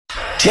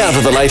Now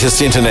to the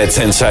latest internet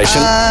sensation.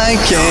 I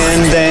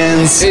can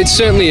dance. It's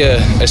certainly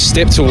a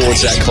step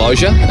towards that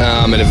closure,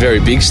 and a very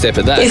big step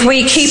at that. If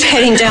we keep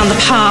heading down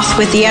the path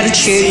with the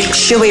attitude,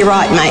 she'll be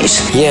right, mate.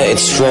 Yeah,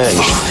 it's strange.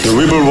 The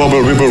wibble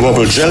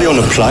wobble jelly on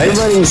a plate.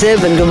 Good morning,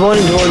 Seb, and good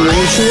morning to all your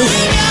listeners.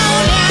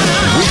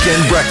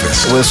 Weekend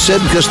Breakfast with Seb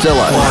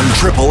Costello on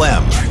Triple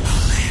M.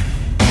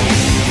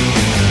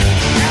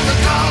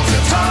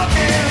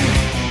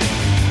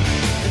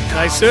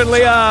 They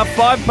certainly are.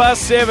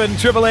 7:05,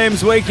 Triple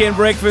M's Weekend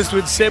Breakfast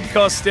with Seb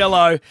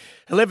Costello.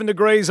 11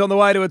 degrees on the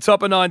way to a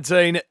top of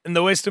 19, and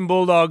the Western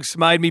Bulldogs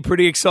made me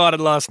pretty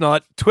excited last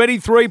night.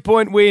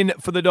 23-point win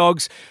for the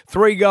Dogs,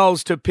 3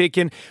 goals to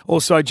Picken.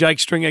 Also, Jake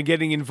Stringer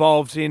getting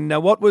involved in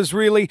what was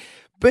really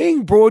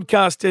being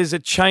broadcast as a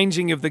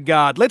changing of the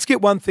guard. Let's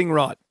get one thing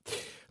right.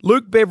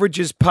 Luke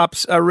Beveridge's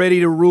pups are ready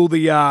to rule the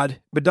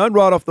yard, but don't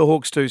write off the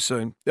Hawks too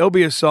soon. There'll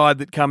be a side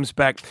that comes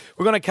back.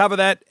 We're going to cover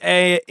that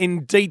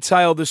in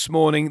detail this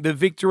morning. The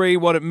victory,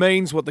 what it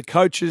means, what the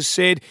coaches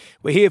said.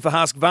 We're here for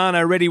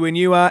Husqvarna, ready when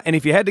you are. And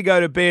if you had to go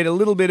to bed a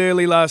little bit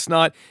early last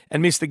night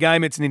and miss the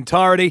game, it's an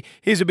entirety.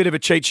 Here's a bit of a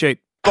cheat sheet.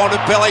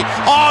 Bontempelli.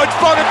 Oh, it's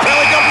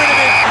Bontempelli, got rid of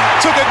him.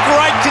 Took a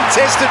great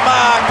contested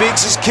mark.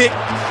 Biggs' kick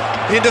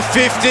into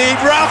 50.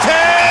 Rough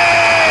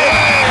head!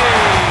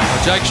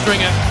 Jake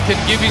Stringer can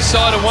give his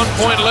side a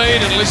 1-point lead,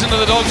 and listen to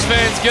the Dogs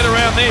fans get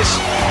around this.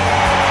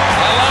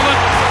 I love it.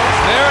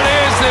 There it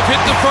is. They've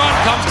hit the front.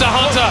 Comes to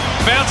Hunter.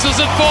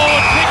 Bounces it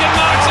forward. Picken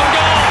marks and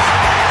goals.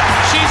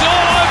 She's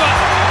all over.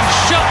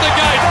 Shut the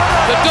gate.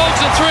 The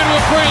Dogs are through to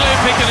a prelim.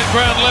 Picken at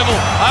ground level.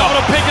 Able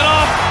to pick it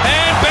off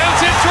and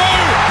bounce it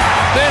through.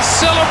 They're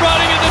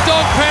celebrating at the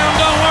Dog Pound.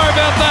 Don't worry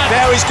about that.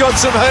 Now he's got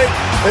some heat.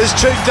 As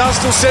Chief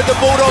Dunstall said, the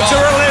Bulldogs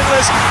are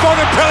relentless.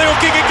 Bontempelli will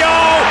kick a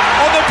goal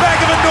on the back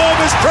of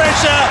enormous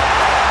pressure.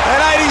 And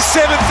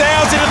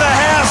 87,000 in the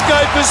house go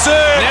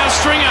berserk. Now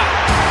Stringer.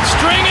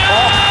 Stringer!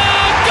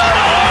 Got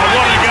it!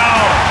 What a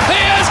goal.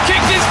 He has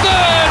kicked his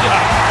third.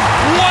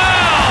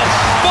 Wow!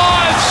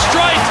 5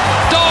 straight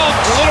Dogs.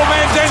 The little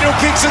man Daniel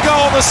kicks a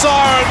goal on the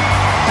siren.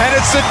 And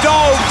it's the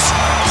Dogs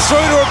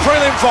through to a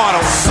prelim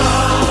final.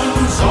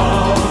 Sons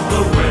of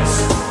the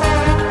West.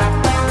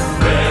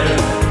 Red,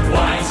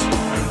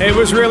 white. It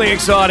was really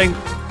exciting.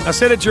 I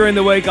said it during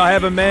the week. I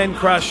have a man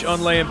crush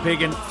on Liam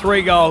Picken.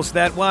 3 goals.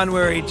 That one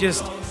where he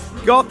just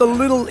got the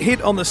little hit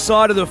on the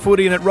side of the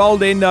footy and it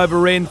rolled end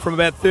over end from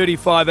about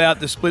 35 out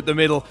to split the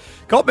middle.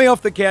 Got me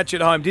off the couch at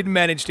home. Didn't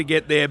manage to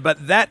get there.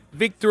 But that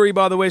victory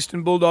by the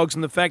Western Bulldogs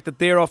and the fact that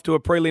they're off to a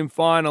prelim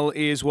final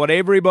is what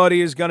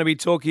everybody is going to be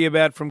talking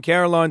about from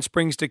Caroline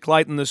Springs to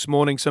Clayton this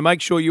morning. So make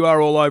sure you are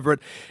all over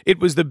it. It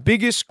was the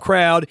biggest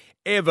crowd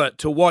ever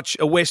to watch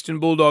a Western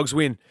Bulldogs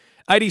win.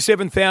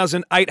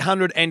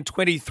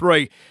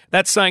 87,823.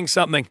 That's saying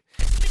something.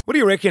 What do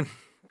you reckon?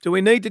 Do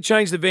we need to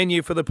change the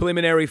venue for the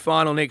preliminary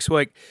final next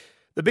week?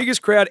 The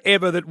biggest crowd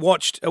ever that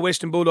watched a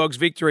Western Bulldogs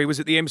victory was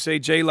at the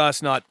MCG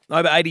last night.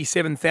 Over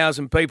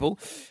 87,000 people.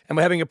 And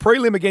we're having a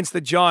prelim against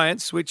the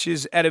Giants, which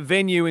is at a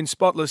venue in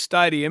Spotless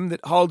Stadium that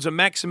holds a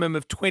maximum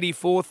of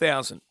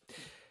 24,000.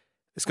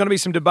 There's going to be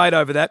some debate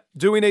over that.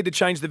 Do we need to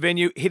change the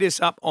venue? Hit us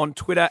up on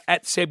Twitter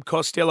at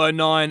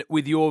SebCostello9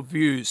 with your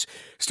views.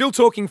 Still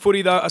talking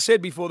footy, though. I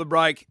said before the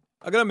break,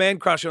 I got a man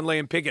crush on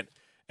Liam Picken.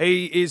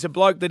 He is a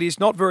bloke that is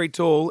not very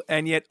tall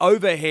and yet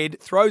overhead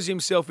throws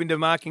himself into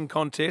marking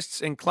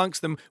contests and clunks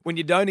them when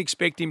you don't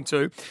expect him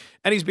to.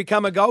 And he's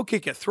become a goal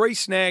kicker. 3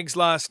 snags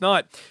last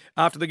night.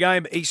 After the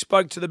game, he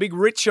spoke to the big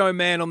Richo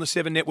man on the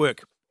 7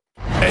 Network.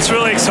 It's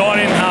really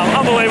exciting.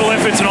 Unbelievable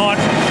effort tonight.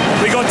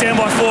 We got down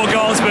by 4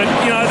 goals, but,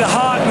 the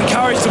heart and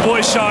courage the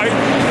boys show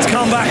to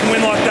come back and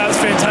win like that is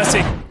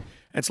fantastic.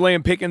 That's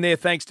Liam Picken there,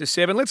 thanks to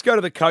 7. Let's go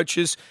to the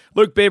coaches.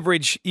 Luke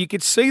Beveridge, you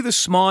could see the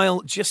smile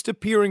just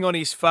appearing on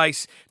his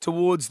face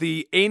towards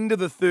the end of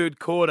the third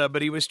quarter,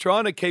 but he was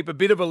trying to keep a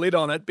bit of a lid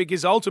on it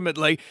because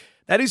ultimately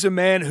that is a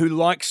man who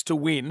likes to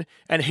win,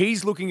 and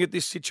he's looking at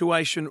this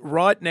situation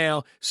right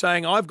now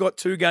saying, I've got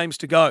 2 games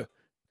to go.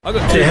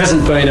 There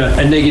hasn't been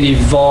a negative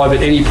vibe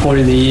at any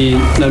point in the year,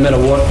 no matter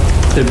what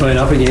they've been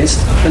up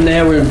against. And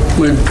now we're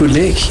in good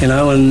nick,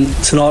 and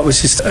tonight was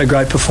just a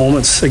great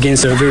performance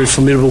against a very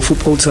formidable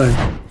football team.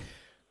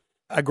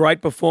 A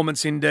great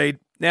performance indeed.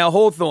 Now,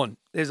 Hawthorn,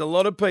 there's a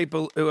lot of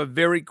people who are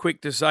very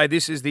quick to say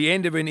this is the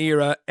end of an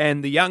era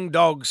and the young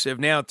Dogs have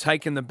now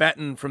taken the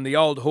baton from the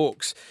old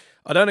Hawks.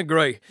 I don't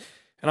agree.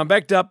 And I'm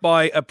backed up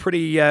by a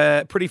pretty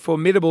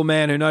formidable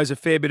man who knows a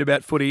fair bit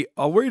about footy.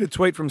 I'll read a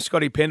tweet from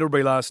Scotty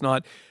Pendlebury last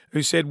night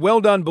who said, well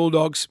done,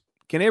 Bulldogs.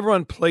 Can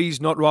everyone please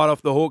not write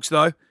off the Hawks,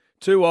 though?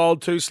 Too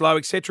old, too slow,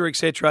 etc.,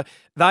 etc.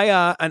 They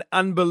are an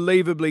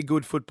unbelievably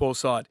good football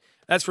side.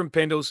 That's from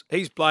Pendles.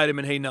 He's played him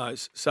and he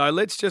knows. So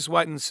let's just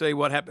wait and see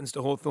what happens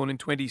to Hawthorn in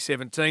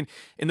 2017.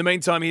 In the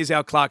meantime, here's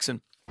Al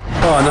Clarkson.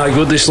 Oh, no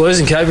good this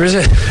losing, Caper, is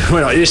it?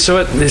 We're not used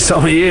to it this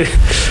time of year.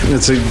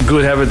 It's a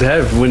good habit to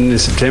have, winning in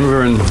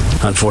September, and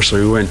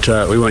unfortunately we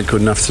weren't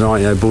good enough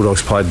tonight.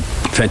 Bulldogs played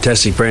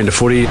fantastic brand of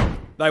footy.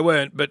 They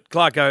weren't, but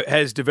Clarko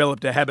has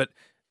developed a habit.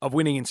 of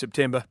winning in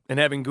September and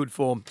having good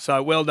form.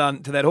 So well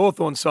done to that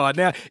Hawthorn side.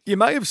 Now, you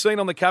may have seen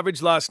on the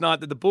coverage last night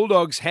that the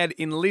Bulldogs had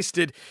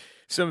enlisted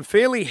some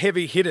fairly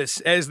heavy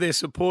hitters as their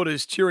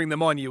supporters cheering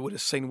them on. You would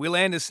have seen Will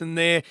Anderson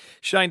there,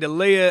 Shane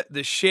DeLea,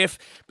 the chef.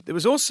 But there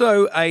was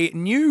also a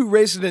new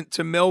resident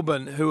to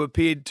Melbourne who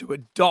appeared to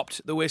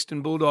adopt the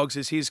Western Bulldogs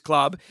as his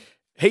club.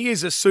 He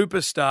is a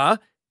superstar,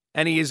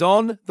 and he is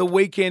on the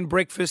weekend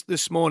breakfast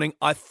this morning.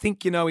 I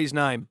think you know his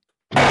name.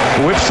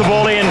 Whips the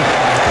ball in.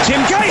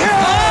 Tim Cahill!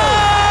 Oh!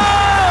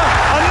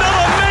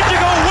 Another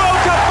magical World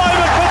Cup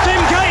moment for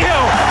Tim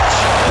Cahill.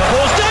 The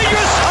ball's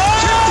dangerous.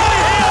 Tim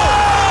Cahill!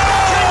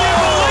 Can you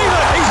believe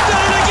it? He's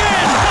done it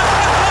again.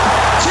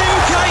 Tim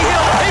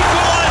Cahill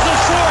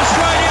equalises for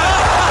Australia.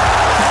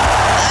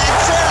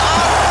 That's an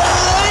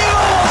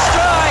unbelievable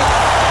strike.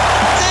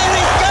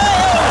 Tim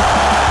Cahill.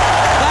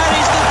 That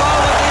is the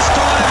goal of this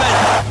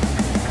tournament.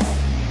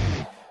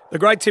 The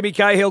great Timmy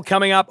Cahill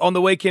coming up on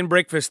the weekend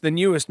breakfast, the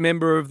newest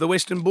member of the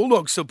Western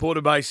Bulldogs supporter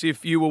base,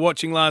 if you were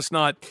watching last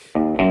night.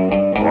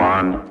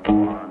 1,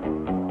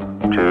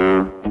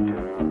 2,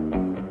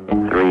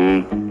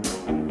 3.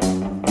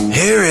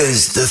 Here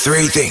is the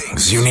 3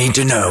 things you need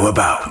to know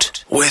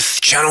about with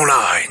Channel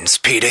 9's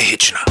Peter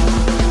Hitchener.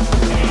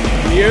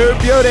 You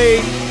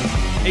beauty.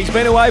 He's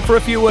been away for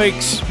a few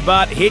weeks,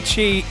 but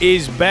Hitchy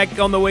is back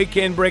on the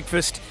weekend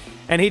breakfast.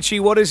 And Hitchy,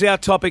 what is our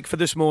topic for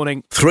this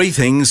morning? 3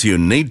 things you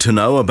need to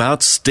know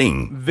about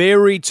Sting.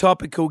 Very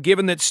topical,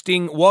 given that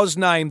Sting was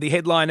named the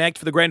headline act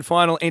for the Grand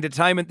Final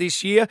Entertainment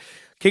this year.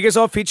 Kick us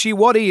off, Hitchy.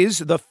 What is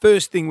the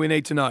first thing we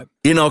need to know?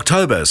 In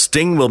October,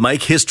 Sting will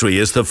make history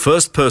as the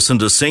first person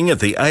to sing at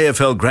the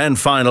AFL Grand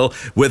Final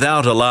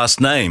without a last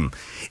name.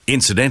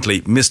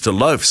 Incidentally, Mr.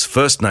 Loaf's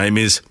first name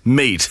is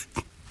Meat.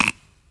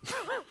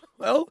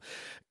 Well,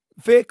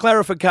 fair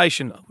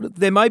clarification.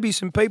 There may be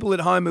some people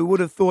at home who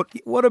would have thought,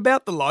 what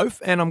about the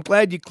loaf? And I'm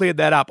glad you cleared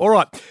that up. All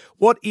right,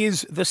 what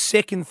is the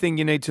second thing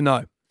you need to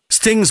know?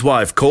 Sting's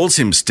wife calls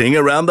him Sting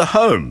around the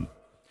home.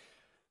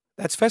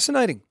 That's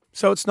fascinating.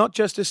 So it's not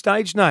just a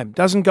stage name.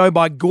 Doesn't go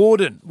by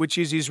Gordon, which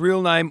is his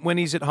real name when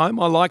he's at home.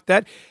 I like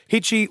that.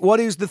 Hitchy, what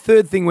is the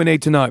third thing we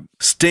need to know?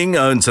 Sting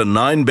owns a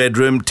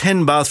 9-bedroom,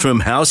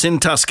 10-bathroom house in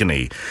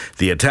Tuscany.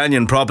 The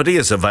Italian property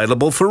is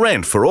available for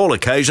rent for all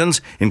occasions,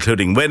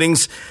 including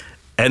weddings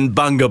and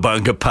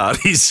bunga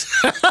parties.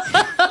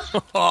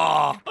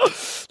 Oh,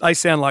 they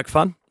sound like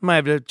fun. May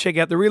have to check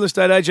out the real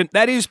estate agent.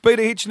 That is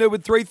Peter Hitchener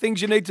with 3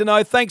 things you need to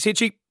know. Thanks,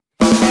 Hitchy.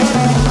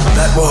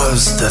 That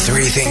was the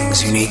 3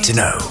 things you need to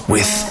know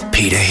with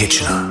Peter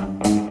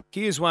Hitchener.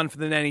 Here's one for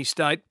the nanny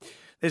state.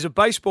 There's a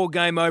baseball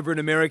game over in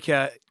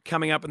America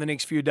coming up in the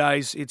next few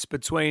days. It's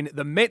between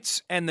the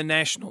Mets and the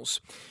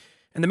Nationals.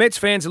 And the Mets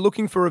fans are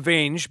looking for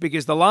revenge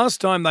because the last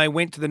time they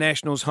went to the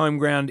Nationals' home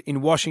ground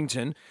in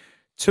Washington,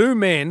 2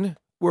 men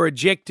were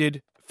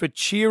ejected for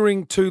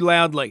cheering too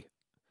loudly.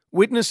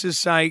 Witnesses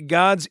say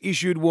guards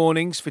issued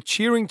warnings for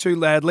cheering too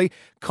loudly,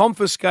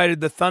 confiscated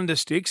the thunder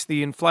sticks,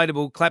 the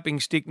inflatable clapping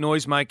stick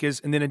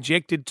noisemakers, and then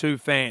ejected 2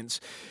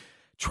 fans.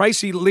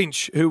 Tracy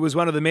Lynch, who was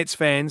one of the Mets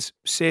fans,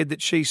 said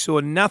that she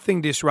saw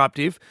nothing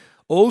disruptive.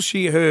 All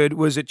she heard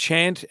was a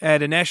chant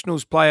at a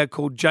Nationals player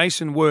called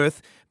Jason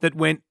Worth that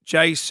went,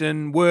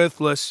 "Jason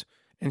Worthless."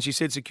 And she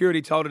said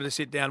security told her to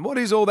sit down. What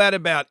is all that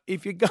about?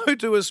 If you go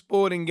to a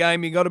sporting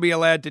game, you've got to be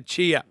allowed to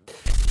cheer.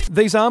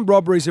 These armed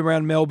robberies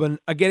around Melbourne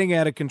are getting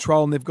out of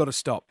control and they've got to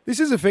stop. This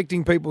is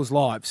affecting people's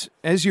lives,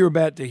 as you're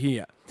about to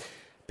hear.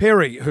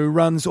 Perry, who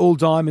runs All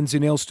Diamonds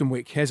in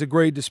Elstonwick, has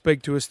agreed to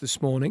speak to us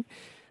this morning,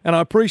 and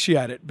I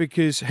appreciate it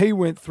because he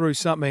went through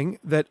something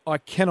that I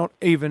cannot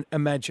even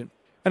imagine.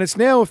 And it's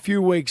now a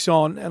few weeks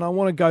on, and I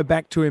want to go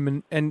back to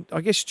him and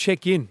I guess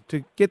check in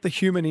to get the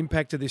human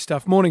impact of this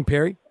stuff. Morning,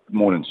 Perry.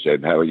 Morning,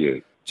 Seb. How are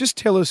you? Just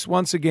tell us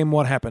once again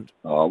what happened.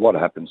 What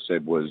happened,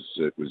 Seb, was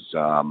it was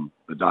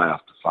the day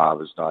after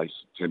Father's Day,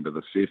 September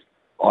the 5th.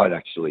 I'd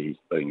actually,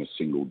 being a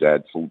single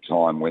dad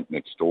full-time, went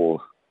next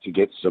door to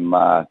get some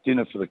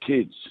dinner for the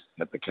kids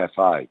at the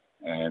cafe.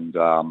 And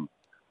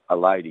a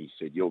lady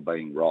said, "You're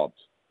being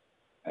robbed."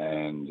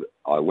 And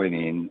I went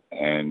in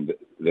and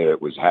there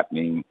it was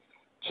happening.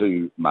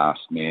 2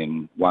 masked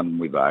men, one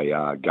with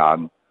a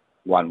gun,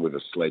 one with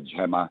a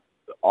sledgehammer.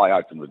 I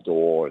opened the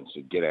door and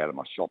said, "Get out of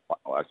my shop."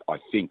 I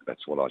think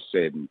that's what I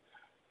said. And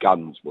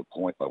gun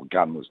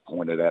was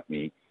pointed at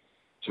me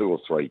 2 or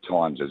 3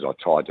 times as I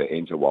tried to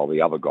enter while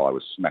the other guy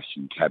was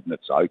smashing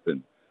cabinets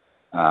open.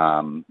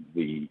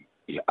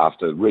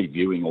 After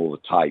reviewing all the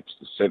tapes,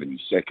 the 70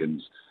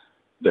 seconds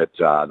that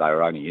they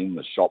were only in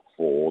the shop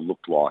for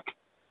looked like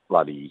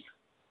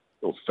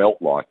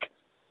felt like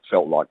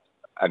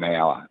an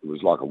hour. It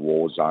was like a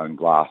war zone,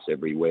 glass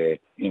everywhere.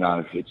 You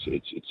know,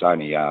 it's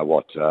only a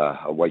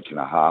week and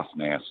a half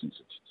now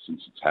since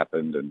it's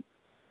happened, and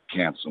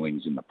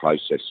counselling's in the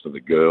process for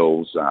the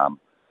girls.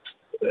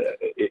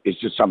 It's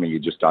just something you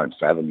just don't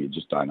fathom, you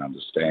just don't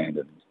understand,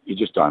 and you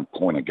just don't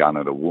point a gun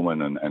at a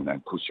woman and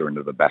then push her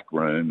into the back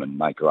room and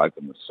make her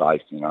open the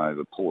safe. You know,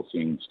 the poor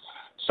thing's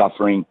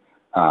suffering.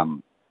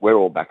 We're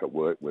all back at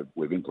work.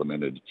 We've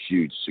implemented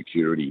huge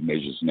security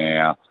measures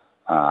now.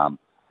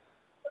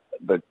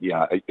 but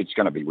yeah, it's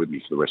going to be with me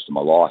for the rest of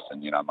my life.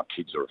 And, my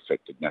kids are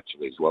affected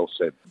naturally as well,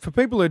 Seb. For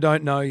people who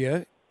don't know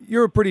you,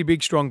 you're a pretty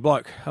big, strong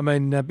bloke. I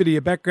mean, a bit of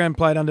your background,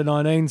 played under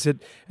 19s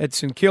at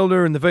St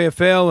Kilda and the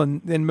VFL,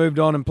 and then moved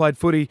on and played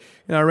footy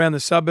around the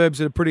suburbs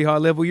at a pretty high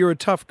level. You're a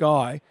tough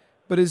guy,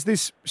 but is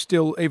this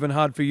still even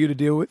hard for you to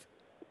deal with?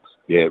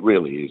 Yeah, it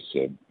really is,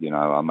 Seb.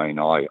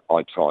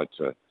 I tried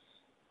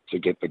to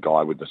get the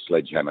guy with the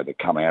sledgehammer to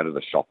come out of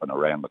the shop and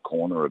around the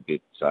corner a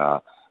bit,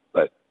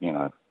 but,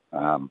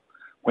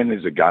 when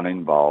there's a gun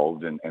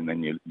involved and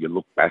then you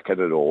look back at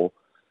it all,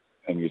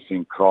 and you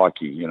think,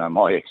 crikey,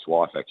 my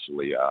ex-wife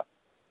actually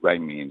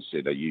rang me and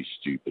said, "Are you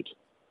stupid?"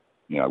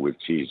 With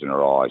tears in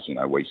her eyes,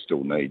 "We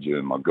still need you."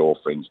 And my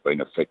girlfriend's been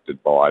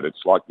affected by it.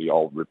 It's like the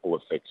old ripple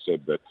effect,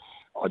 said that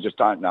I just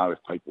don't know if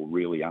people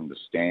really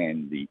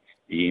understand the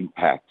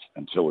impact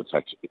until it's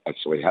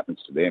actually happens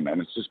to them.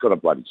 And it's just got to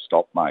bloody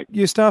stop, mate.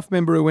 Your staff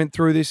member who went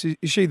through this, is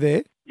she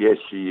there? Yes,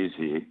 she is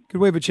here.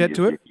 Could we have a chat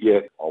to her? Yeah,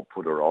 I'll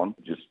put her on.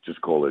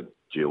 Just call her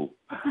Jill.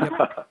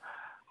 Yep.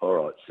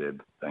 All right,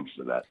 Seb. Thanks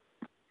for that.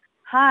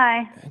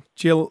 Hi.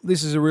 Jill,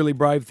 this is a really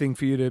brave thing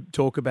for you to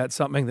talk about,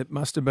 something that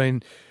must have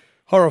been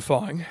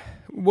horrifying.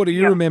 What do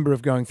you remember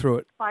of going through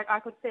it? Like,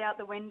 I could see out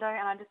the window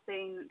and I just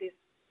seen this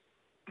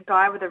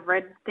guy with a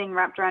red thing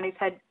wrapped around his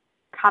head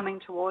coming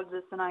towards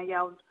us, and I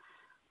yelled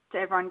to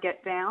everyone,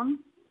 "Get down."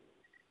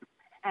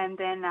 And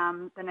then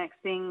the next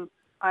thing,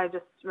 I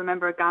just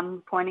remember a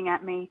gun pointing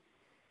at me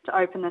to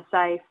open the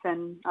safe,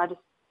 and I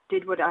just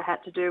did what I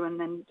had to do and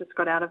then just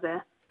got out of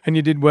there. And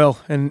you did well,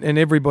 and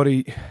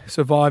everybody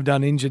survived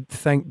uninjured.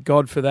 Thank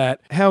God for that.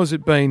 How has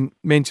it been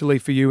mentally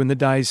for you in the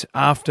days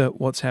after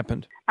what's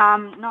happened?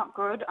 Not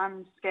good.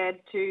 I'm scared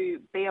to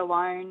be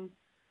alone.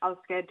 I was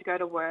scared to go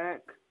to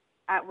work.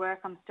 At work,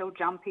 I'm still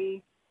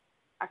jumpy.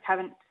 I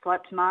haven't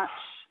slept much.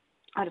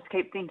 I just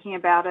keep thinking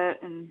about it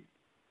and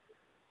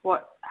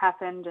what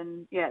happened,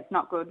 and yeah, it's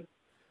not good.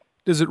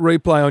 Does it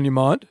replay on your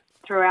mind?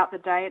 Throughout the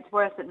day. It's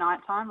worse at night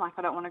time. Like,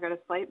 I don't want to go to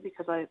sleep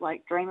because I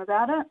dream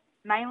about it.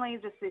 Mainly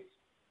just this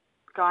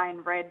guy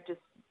in red just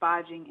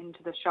barging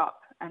into the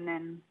shop, and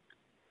then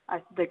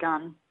the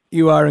gun.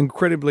 You are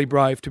incredibly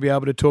brave to be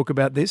able to talk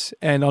about this,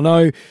 and I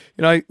know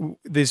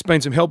there's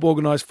been some help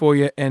organised for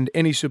you, and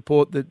any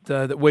support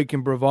that we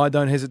can provide,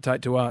 don't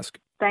hesitate to ask.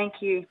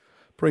 Thank you.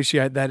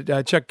 Appreciate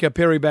that. Chuck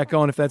Perry back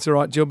on if that's all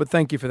right, Jill, but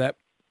thank you for that.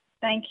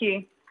 Thank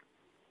you.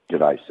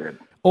 G'day, Seb.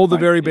 All the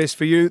very best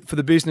for you, for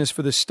the business,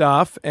 for the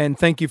staff, and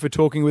thank you for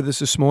talking with us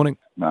this morning.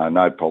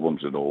 No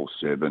problems at all,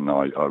 Seb, and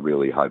I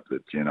really hope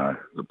that,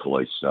 the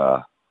police,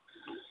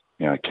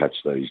 catch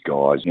these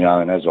guys.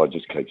 And as I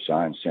just keep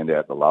saying, send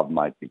out the love,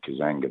 mate, because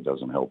anger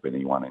doesn't help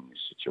anyone in this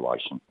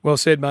situation. Well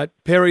said, mate.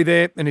 Perry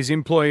there and his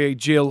employee,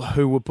 Jill,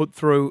 who were put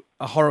through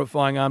a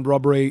horrifying armed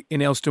robbery in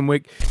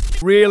Elstonwick.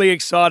 Really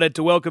excited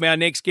to welcome our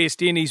next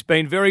guest in. He's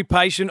been very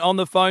patient on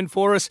the phone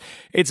for us.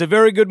 It's a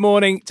very good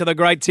morning to the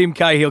great Tim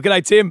Cahill.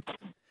 G'day, Tim.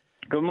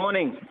 Good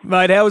morning.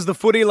 Mate, how was the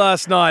footy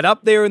last night?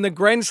 Up there in the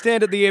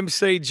grandstand at the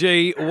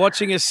MCG,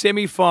 watching a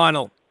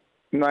semi-final.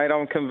 Mate,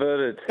 I'm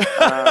converted.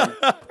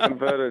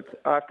 Converted.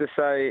 I have to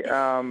say,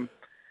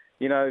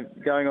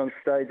 going on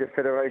stage at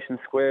Federation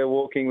Square,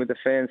 walking with the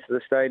fans to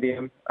the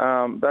stadium,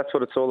 that's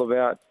what it's all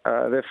about.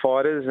 They're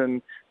fighters,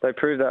 and they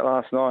proved that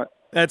last night.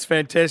 That's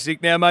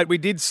fantastic. Now, mate, we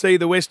did see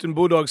the Western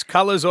Bulldogs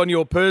colours on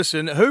your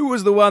person. Who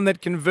was the one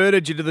that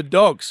converted you to the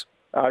Dogs?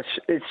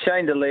 It's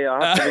Shane DeLea,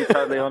 I have to be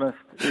totally honest.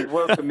 He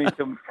welcomed me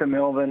to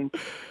Melbourne.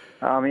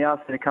 He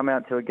asked me to come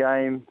out to a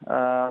game,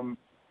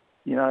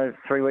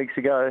 3 weeks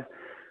ago.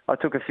 I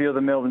took a few of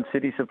the Melbourne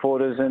City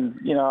supporters, and,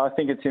 I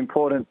think it's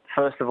important,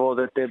 first of all,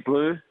 that they're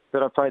blue,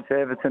 that I played for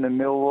Everton and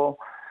Millwall.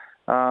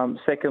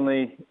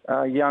 Secondly,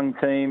 young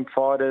team,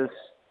 fighters,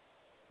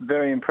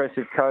 very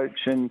impressive coach,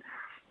 and,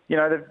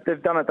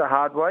 they've done it the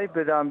hard way,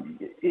 but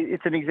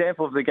it's an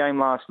example of the game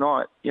last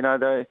night.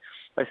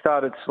 They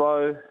started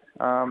slow,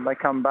 they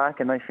come back,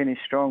 and they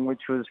finished strong,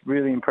 which was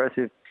really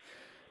impressive.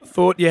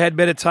 Thought you had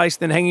better taste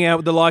than hanging out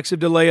with the likes of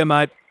DeLea,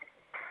 mate.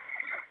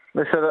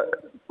 Listen,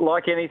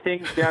 like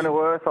anything, down to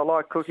earth. I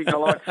like cooking. I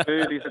like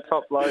food. He's a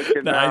top bloke,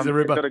 and he's a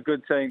ripper. He's got a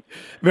good team.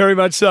 Very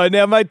much so.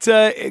 Now, mate,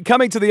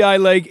 coming to the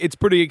A-League, it's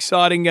pretty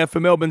exciting for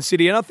Melbourne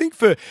City, and I think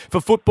for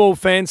football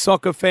fans,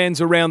 soccer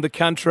fans around the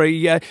country.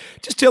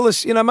 Just tell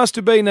us, must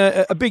have been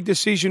a big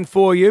decision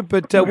for you,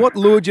 but what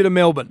lured you to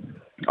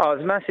Melbourne? Oh, it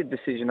was a massive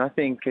decision. I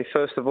think,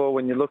 first of all,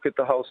 when you look at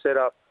the whole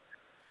setup,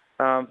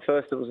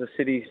 first it was a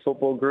City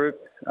football group,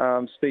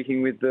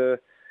 speaking with the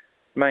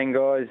main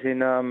guys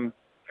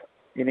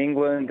in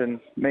England and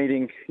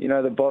meeting,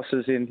 the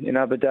bosses in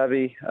Abu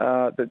Dhabi,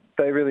 that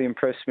they really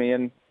impressed me.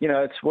 And,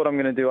 it's what I'm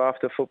going to do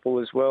after football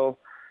as well.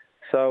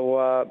 So,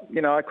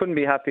 I couldn't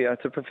be happier.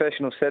 It's a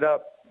professional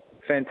setup,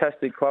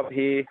 fantastic club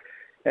here,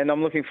 and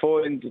I'm looking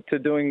forward to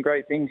doing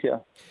great things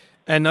here.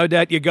 And no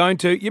doubt you're going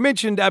to. You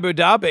mentioned Abu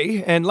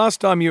Dhabi, and last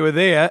time you were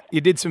there,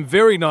 you did some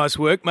very nice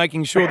work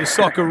making sure the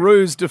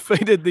Socceroos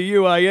defeated the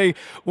UAE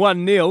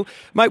 1-0.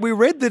 Mate, we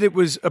read that it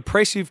was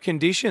oppressive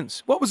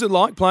conditions. What was it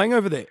like playing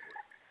over there?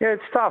 Yeah,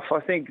 it's tough.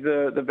 I think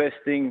the best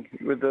thing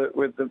with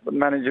the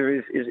manager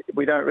is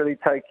we don't really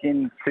take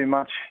in too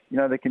much,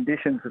 the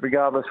conditions,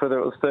 regardless whether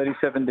it was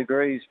 37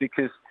 degrees,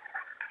 because,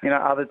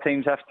 other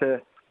teams have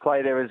to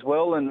play there as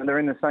well, and they're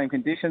in the same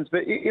conditions.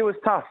 But it was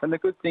tough, and the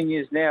good thing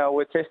is now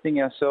we're testing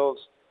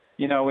ourselves,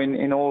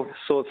 in all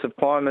sorts of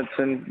climates,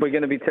 and we're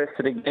going to be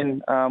tested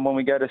again when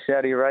we go to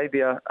Saudi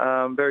Arabia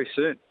very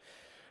soon.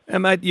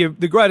 And mate, you're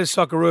the greatest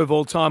Socceroo of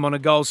all time on a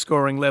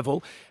goal-scoring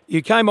level.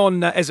 You came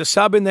on as a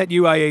sub in that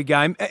UAE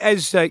game.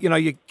 As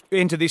you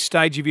enter this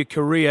stage of your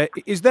career,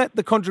 is that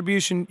the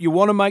contribution you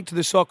want to make to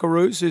the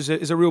Socceroos?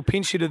 Is a real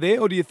pinch hitter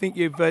there, or do you think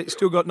you've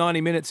still got 90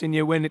 minutes in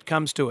you when it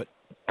comes to it?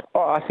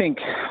 Oh, I think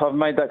I've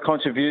made that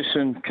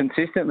contribution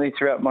consistently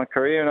throughout my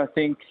career, and I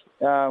think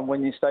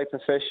when you stay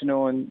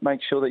professional and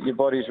make sure that your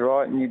body's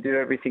right and you do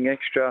everything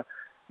extra,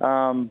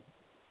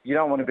 you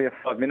don't want to be a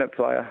 5-minute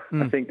player.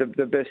 I think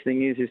the best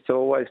thing is to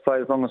always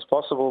play as long as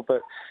possible.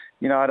 But,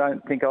 I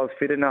don't think I was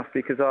fit enough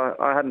because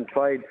I hadn't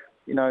played,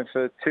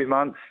 for 2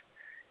 months.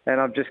 And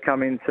I've just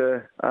come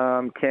into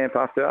camp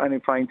after only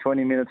playing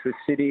 20 minutes with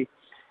City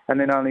and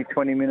then only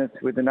 20 minutes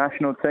with the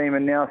national team,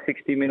 and now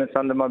 60 minutes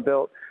under my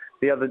belt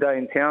the other day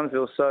in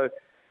Townsville. So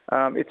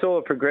it's all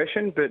a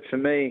progression. But for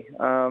me,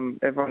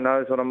 everyone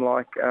knows what I'm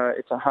like.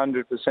 It's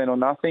 100% or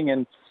nothing.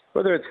 And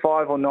whether it's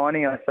 5 or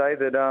 90, I say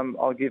that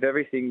I'll give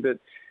everything. But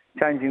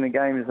changing the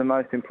game is the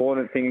most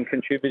important thing in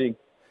contributing.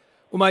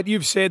 Well, mate,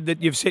 you've said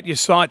that you've set your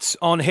sights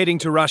on heading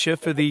to Russia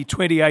for the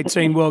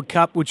 2018 World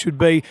Cup, which would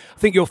be, I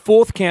think, your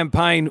 4th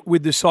campaign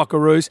with the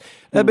Socceroos.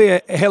 That'd be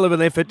a hell of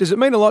an effort. Does it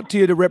mean a lot to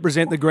you to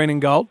represent the green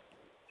and gold?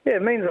 Yeah,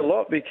 it means a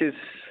lot because,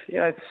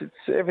 it's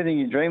everything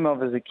you dream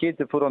of as a kid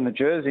to put on the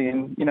jersey.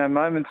 And,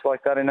 moments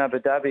like that in Abu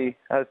Dhabi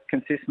has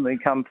consistently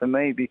come for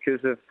me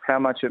because of how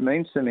much it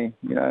means to me.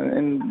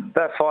 And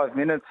that 5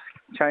 minutes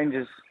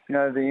changes,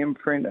 the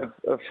imprint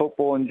of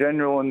football in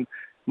general, and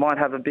might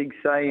have a big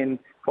say in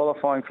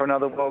qualifying for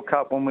another World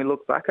Cup when we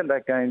look back at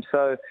that game.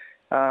 So,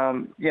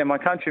 my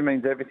country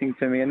means everything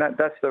to me, and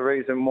that's the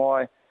reason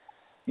why,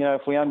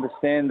 if we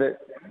understand that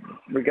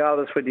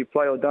regardless whether you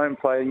play or don't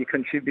play, you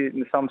contribute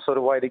in some sort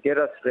of way to get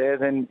us there,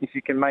 then if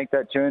you can make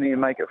that journey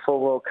and make it 4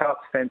 World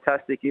Cups,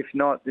 fantastic. If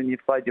not, then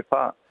you've played your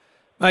part.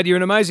 Mate, you're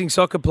an amazing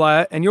soccer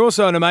player and you're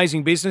also an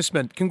amazing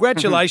businessman.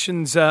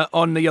 Congratulations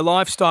on your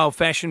lifestyle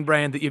fashion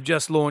brand that you've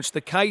just launched,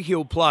 the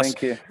Cahill Plus,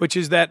 which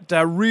is that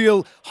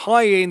real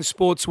high-end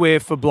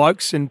sportswear for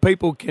blokes, and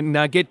people can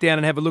get down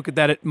and have a look at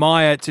that at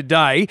Myer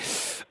today.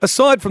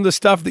 Aside from the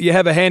stuff that you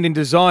have a hand in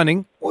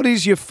designing, what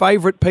is your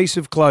favourite piece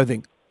of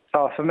clothing?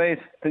 Oh, for me,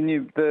 it's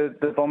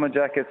the bomber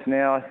jackets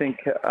now. I think,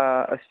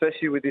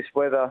 especially with this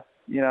weather,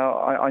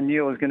 I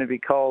knew it was going to be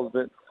cold,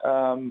 but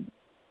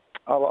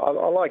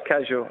I like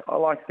casual. I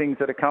like things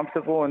that are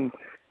comfortable, and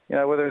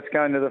whether it's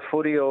going to the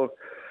footy or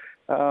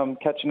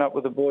catching up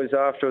with the boys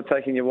after, or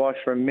taking your wife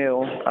for a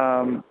meal.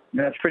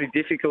 It's pretty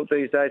difficult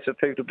these days for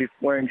people to be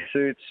wearing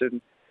suits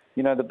and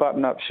the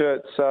button-up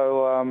shirts.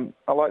 So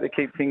I like to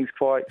keep things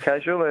quite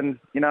casual, and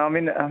I'm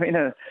in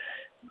a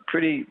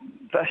pretty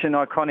fashion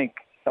iconic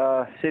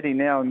city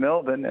now in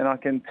Melbourne, and I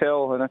can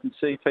tell and I can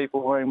see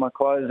people wearing my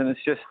clothes, and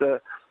it's just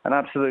an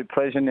absolute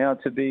pleasure now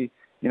to be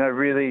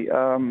really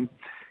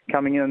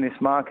coming in on this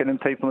market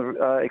and people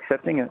are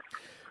accepting it.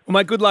 Well,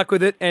 mate, good luck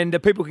with it,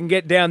 and people can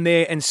get down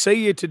there and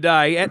see you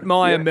today at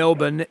Myer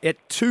Melbourne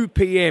at 2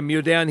 p.m.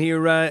 You're down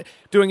here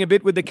doing a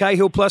bit with the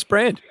Cahill Plus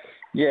brand.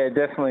 Yeah,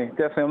 definitely.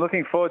 I'm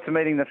looking forward to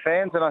meeting the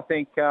fans, and I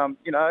think,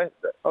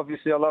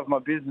 obviously I love my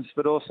business,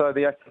 but also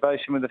the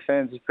activation with the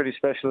fans is pretty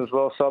special as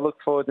well, so I look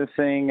forward to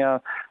seeing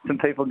some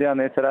people down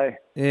there today.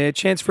 Yeah,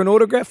 chance for an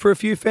autograph for a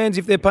few fans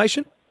if they're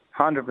patient?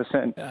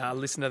 100%.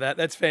 Listen to that.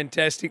 That's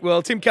fantastic.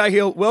 Well, Tim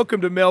Cahill,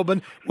 welcome to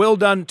Melbourne. Well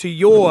done to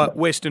your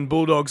Western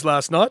Bulldogs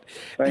last night.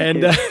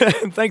 Thank you.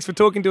 Thanks for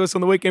talking to us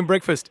on the Weekend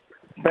Breakfast.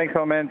 Thanks,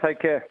 my man.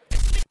 Take care.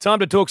 Time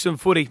to talk some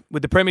footy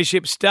with the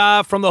Premiership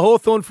star from the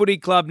Hawthorn Footy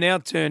Club, now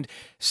turned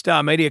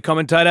star media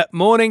commentator.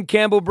 Morning,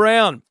 Campbell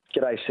Brown.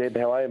 G'day, Seb.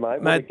 How are you,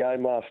 mate? What a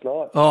game last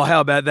night. Oh, how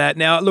about that?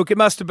 Now, look, it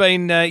must have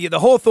been, the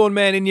Hawthorn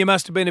man in you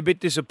must have been a bit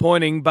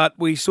disappointing, but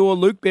we saw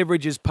Luke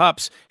Beveridge's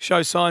pups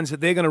show signs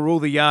that they're going to rule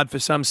the yard for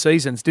some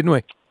seasons, didn't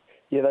we?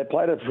 Yeah, they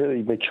played a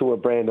really mature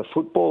brand of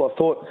football. I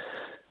thought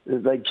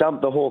they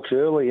jumped the Hawks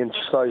early, and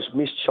just those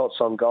missed shots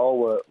on goal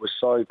were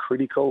so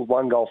critical.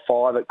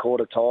 1-5 at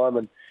quarter time,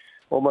 and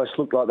almost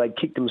looked like they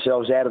kicked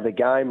themselves out of the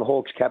game. The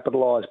Hawks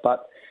capitalised,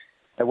 but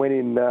they went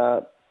in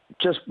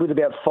just with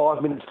about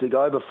 5 minutes to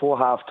go before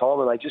half-time,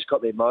 and they just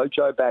got their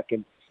mojo back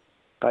and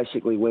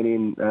basically went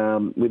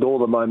in with all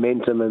the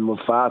momentum and were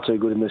far too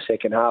good in the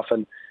second half.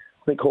 And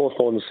I think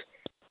Hawthorn's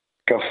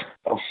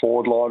a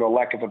forward line, or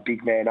lack of a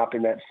big man up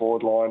in that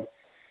forward line,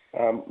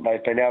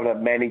 They've been able to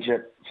manage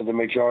it for the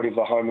majority of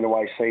the home and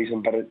away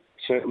season, but it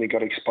certainly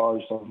got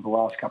exposed over the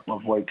last couple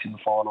of weeks in the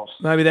finals.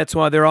 Maybe that's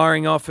why they're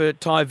eyeing off a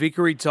Ty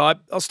Vickery type.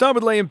 I'll start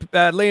with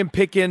Liam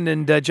Pickin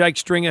and Jake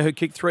Stringer, who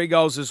kicked 3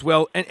 goals as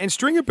well. And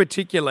Stringer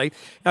particularly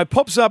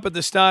pops up at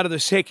the start of the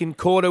second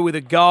quarter with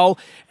a goal.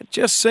 It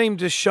just seemed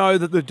to show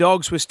that the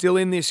Dogs were still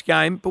in this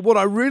game. But what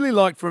I really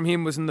liked from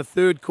him was in the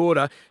third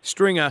quarter,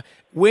 Stringer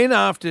went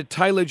after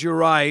Taylor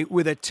Duray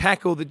with a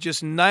tackle that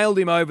just nailed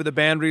him over the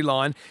boundary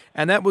line.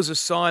 And that was a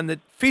sign that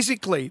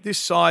physically this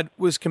side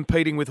was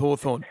competing with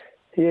Hawthorn.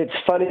 Yeah, it's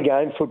funny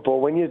game,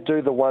 football. When you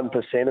do the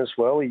 1% as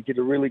well, you get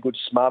a really good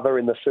smother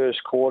in the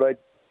first quarter.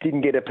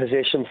 Didn't get a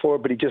possession for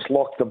it, but he just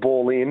locked the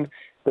ball in.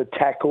 The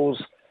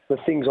tackles, the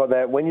things like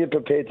that. When you're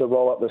prepared to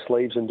roll up the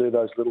sleeves and do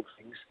those little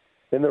things,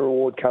 then the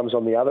reward comes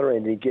on the other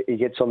end. He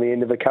gets on the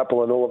end of a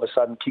couple and all of a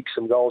sudden kicks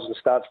some goals and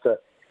starts to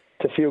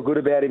feel good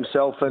about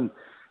himself. And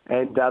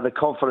the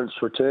confidence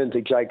returned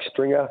to Jake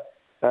Stringer.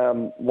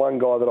 One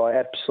guy that I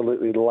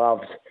absolutely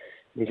loved.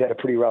 He's had a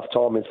pretty rough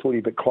time in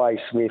footy, but Clay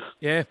Smith,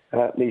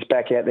 he's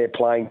back out there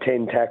playing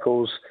 10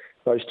 tackles,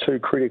 those 2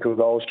 critical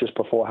goals just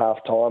before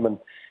half-time. And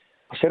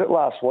I said it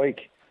last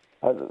week,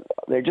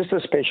 they're just a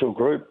special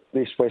group,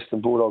 this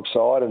Western Bulldogs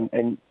side,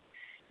 and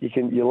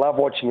you love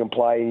watching them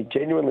play. You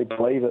genuinely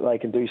believe that they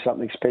can do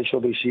something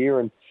special this year,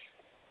 and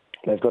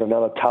they've got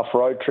another tough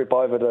road trip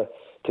over to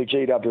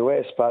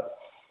GWS, but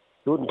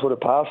you wouldn't put it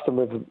past them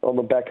on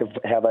the back of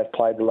how they've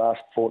played the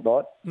last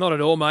fortnight. Not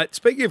at all, mate.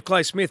 Speaking of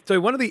Clay Smith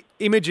too, one of the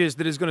images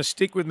that is going to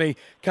stick with me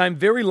came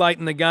very late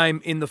in the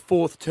game in the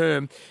 4th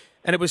term,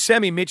 and it was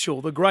Sammy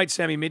Mitchell, the great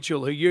Sammy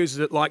Mitchell, who uses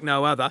it like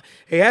no other.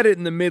 He had it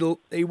in the middle.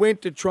 He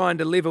went to try and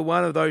deliver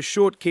one of those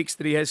short kicks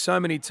that he has so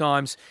many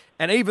times,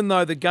 and even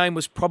though the game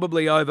was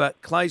probably over,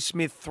 Clay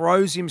Smith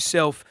throws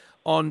himself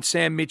on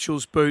Sam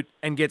Mitchell's boot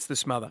and gets the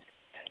smother.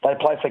 They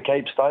play for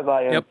keeps, don't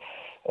they?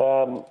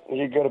 And,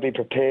 you've got to be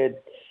prepared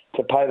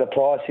to pay the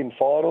price in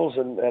finals,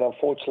 and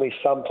unfortunately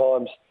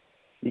sometimes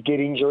you get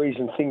injuries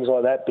and things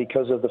like that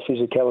because of the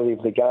physicality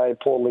of the game.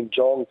 Poor Ling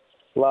Jong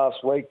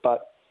last week,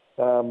 but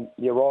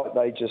you're right,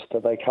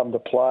 they come to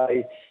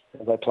play,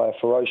 and they play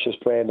a ferocious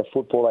brand of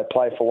football. They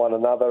play for one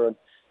another, and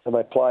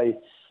they play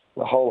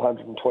the whole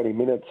 120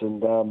 minutes,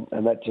 and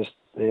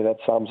that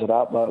sums it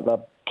up.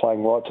 They're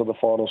playing right to the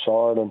final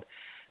siren, and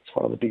it's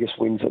one of the biggest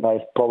wins that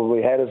they've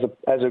probably had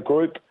as a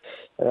group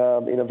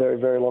in a very,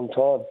 very long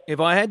time. If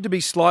I had to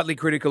be slightly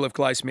critical of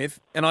Clay Smith,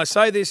 and I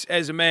say this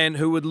as a man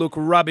who would look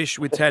rubbish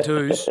with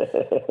tattoos,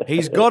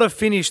 he's got to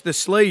finish the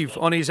sleeve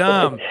on his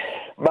arm.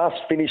 Must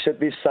finish it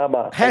this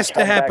summer. Has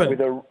to happen. Back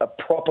with a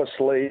proper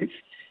sleeve,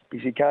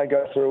 because you can't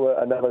go through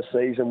another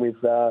season with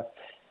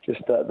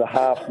just the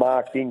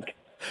half-marked ink.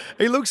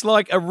 He looks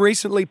like a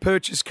recently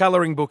purchased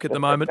colouring book at the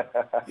moment.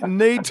 You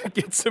need to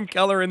get some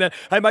colour in that.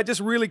 Hey, mate, just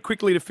really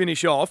quickly to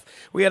finish off,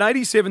 we had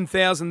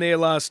 87,000 there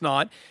last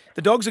night.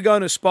 The Dogs are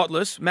going to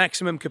Spotless,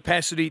 maximum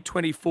capacity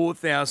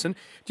 24,000.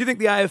 Do you think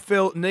the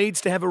AFL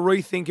needs to have a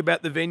rethink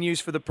about the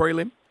venues for the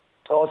prelim?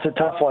 Oh, it's a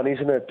tough one,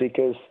 isn't it?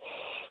 Because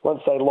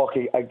once they lock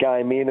a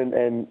game in,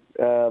 and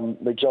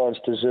the Giants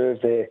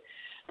deserve their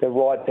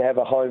right to have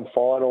a home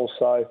final,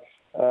 so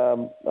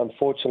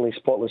unfortunately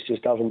Spotless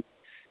just doesn't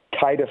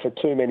cater for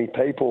too many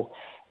people.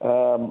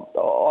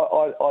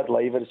 I'd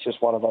leave it. It's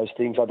just one of those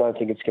things. I don't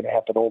think it's going to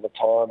happen all the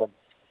time,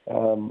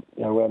 and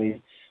we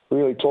only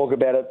really talk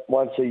about it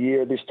once a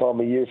year at this time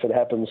of year if it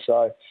happens.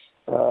 So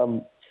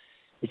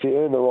if you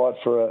earn the right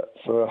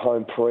for a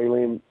home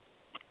prelim,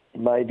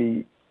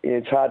 maybe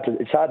it's hard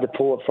to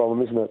pull it from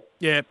them, isn't it?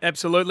 Yeah,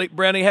 absolutely.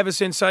 Brownie, have a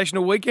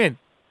sensational weekend.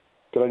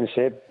 Good on you,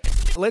 Seb.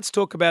 Let's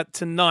talk about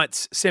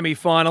tonight's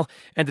semi-final,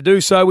 and to do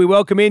so, we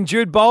welcome in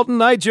Jude Bolton.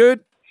 Hey,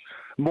 Jude.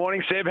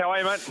 Morning, Seb. How are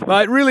you, mate?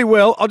 Mate, really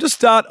well. I'll just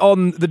start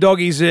on the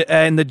Doggies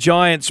and the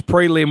Giants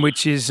prelim,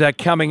 which is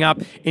coming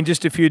up in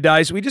just a few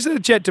days. We just had a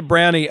chat to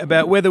Brownie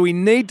about whether we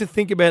need to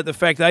think about the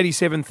fact that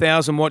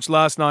 87,000 watched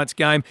last night's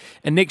game,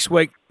 and next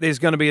week there's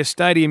going to be a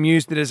stadium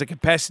used that has a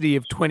capacity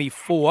of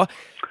 24.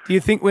 Do you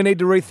think we need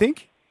to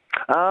rethink?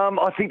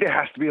 I think there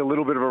has to be a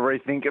little bit of a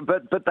rethink,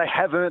 but they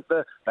have earned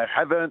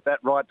that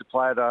right to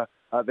play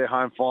their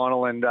home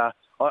final, and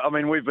I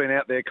mean we've been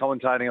out there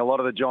commentating a lot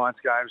of the Giants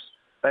games.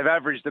 They've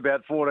averaged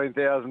about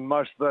 14,000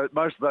 most of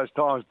those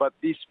times, but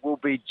this will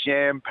be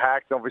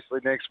jam-packed, obviously,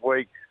 next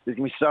week. There's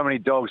going to be so many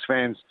Dogs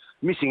fans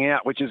missing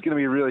out, which is going to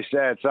be really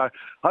sad. So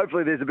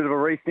hopefully there's a bit of a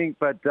rethink,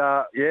 but,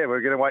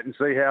 we're going to wait and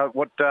see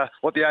what the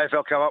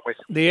AFL come up with.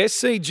 The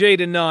SCG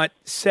tonight,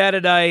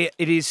 Saturday,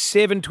 it is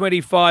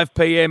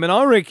 7:25pm, and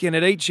I reckon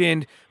at each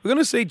end we're going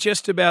to see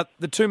just about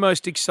the two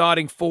most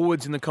exciting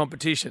forwards in the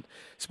competition.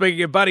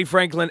 Speaking of Buddy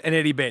Franklin and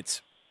Eddie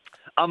Betts.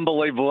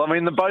 Unbelievable. I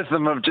mean, both of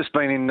them have just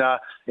been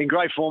in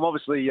great form.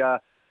 Obviously,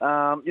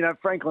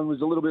 Franklin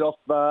was a little bit off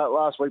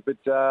last week, but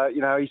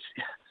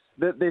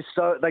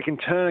they can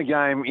turn a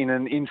game in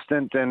an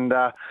instant. And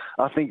I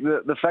think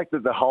the fact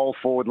that the whole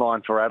forward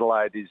line for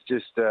Adelaide is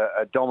just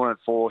a dominant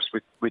force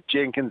with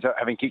Jenkins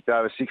having kicked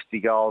over 60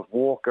 goals,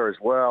 Walker as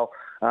well.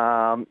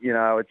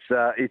 It's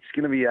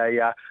going to be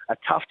a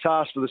tough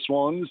task for the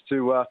Swans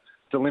to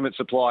limit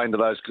supply into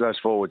those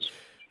forwards.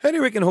 How do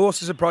you reckon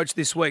Horses approach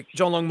this week?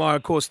 John Longmire,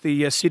 of course,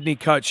 the Sydney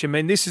coach. I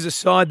mean, this is a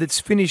side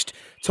that's finished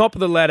top of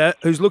the ladder,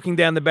 who's looking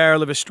down the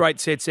barrel of a straight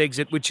sets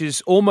exit, which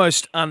is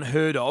almost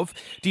unheard of.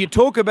 Do you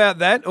talk about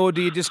that, or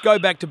do you just go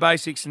back to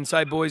basics and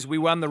say, boys, we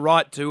won the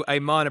right to a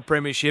minor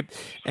premiership,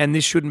 and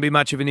this shouldn't be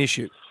much of an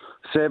issue?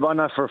 Seb, I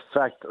know for a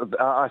fact,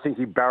 I think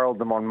he barrelled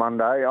them on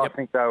Monday. Yep. I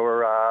think they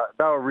were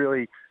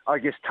really, I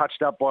guess,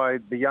 touched up by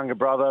the younger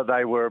brother.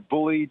 They were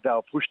bullied, they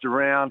were pushed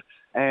around,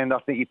 and I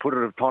think he put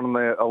it upon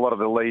a lot of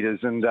the leaders.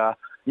 And,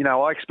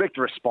 I expect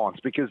a response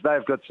because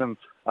they've got some,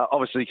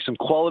 obviously, some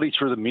quality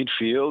through the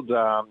midfield.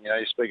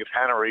 You speak of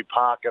Hannery,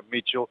 Parker,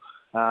 Mitchell,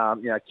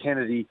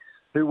 Kennedy,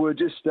 who were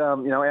just,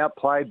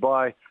 outplayed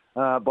by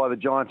the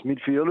Giants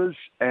midfielders.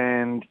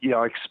 And,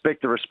 I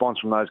expect a response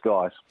from those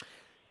guys.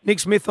 Nick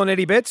Smith on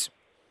Eddie Betts?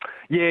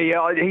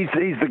 Yeah, he's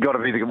got to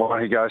be the one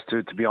who goes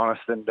to be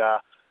honest. And,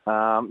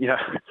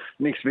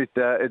 Nick Smith,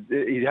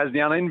 he has the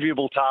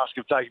unenviable task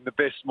of taking the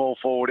best small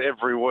forward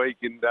every week.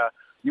 And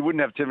you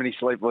wouldn't have too many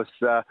good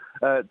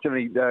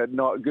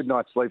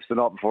night's sleeps the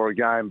night before a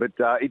game. But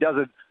he does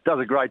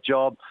a great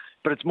job.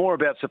 But it's more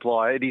about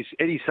supply. Eddie's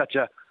such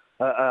a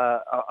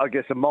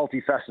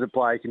multifaceted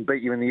player. He can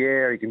beat you in the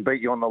air, he can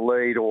beat you on the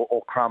lead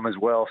or crumb as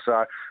well.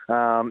 So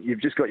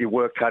you've just got your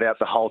work cut out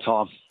the whole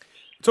time.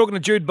 Talking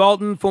to Jude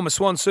Bolton, former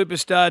Swan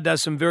superstar,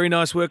 does some very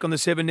nice work on the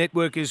Seven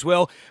Network as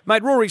well.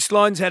 Mate, Rory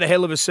Sloane's had a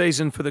hell of a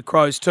season for the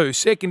Crows too.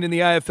 Second in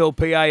the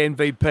AFLPA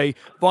MVP,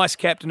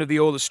 vice-captain of the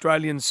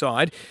All-Australian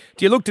side.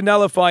 Do you look to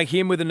nullify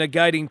him with a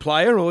negating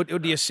player, or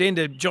do you send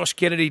a Josh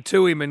Kennedy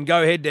to him and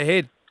go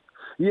head-to-head?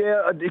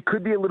 Yeah, it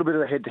could be a little bit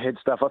of the head-to-head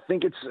stuff. I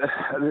think it's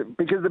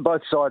because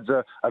both sides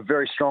are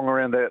very strong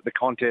around the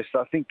contest.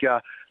 I think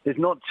there's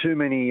not too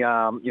many,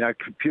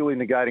 purely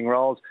negating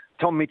roles.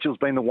 Tom Mitchell's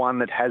been the one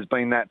that has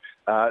been that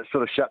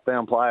sort of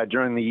shutdown player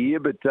during the year,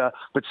 but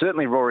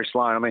certainly Rory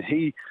Sloane. I mean,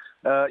 he,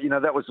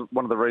 that was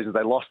one of the reasons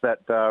they lost that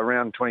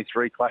round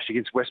 23 clash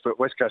against West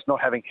Coast, not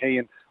having he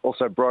and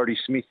also Brodie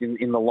Smith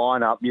in the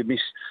lineup. You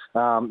miss,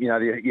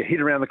 you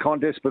hit around the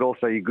contest, but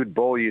also your good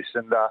ball use.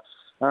 And,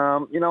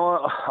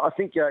 I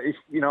think if,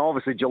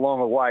 obviously Geelong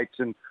awaits,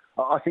 and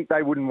I think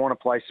they wouldn't want to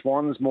play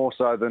Swans more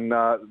so than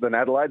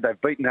Adelaide.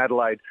 They've beaten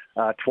Adelaide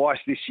twice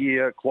this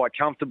year quite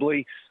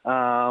comfortably.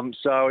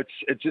 So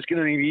it's just going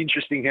to be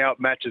interesting how it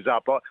matches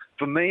up.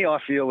 For me, I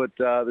feel that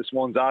the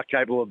Swans are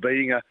capable of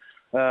beating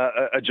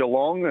a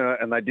Geelong,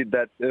 and they did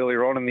that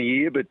earlier on in the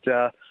year. But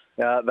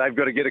they've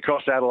got to get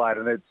across Adelaide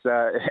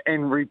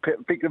and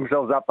pick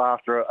themselves up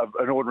after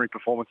an ordinary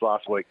performance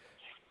last week.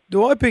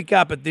 Do I pick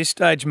up at this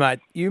stage, mate?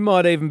 You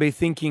might even be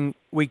thinking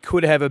we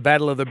could have a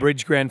Battle of the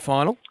Bridge Grand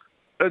Final?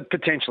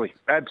 Potentially,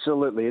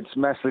 absolutely. It's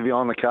massively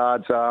on the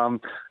cards.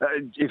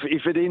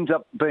 If it ends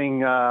up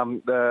being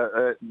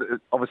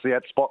obviously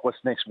at Spotless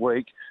next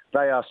week,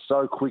 they are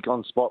so quick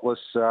on Spotless,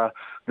 the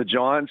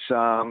Giants,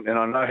 and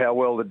I know how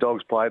well the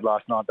Dogs played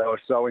last night. They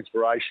were so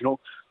inspirational,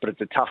 but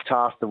it's a tough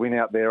task to win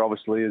out there,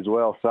 obviously, as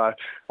well. So,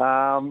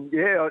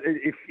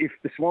 if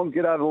the Swans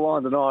get over the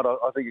line tonight,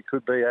 I think it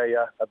could be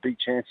a big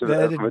chance of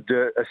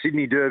a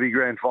Sydney Derby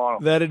Grand Final.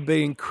 That'd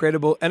be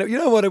incredible. And you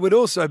know what? It would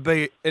also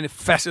be a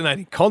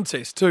fascinating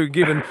contest too,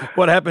 given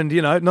what happened,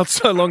 not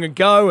so long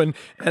ago, and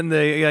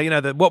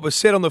the what was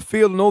said on the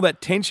field and all that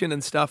tension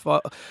and stuff.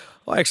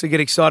 I actually get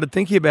excited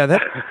thinking about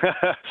that.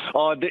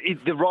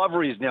 The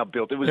rivalry is now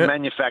built. It was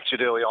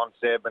manufactured early on,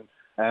 Seb,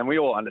 and we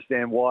all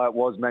understand why it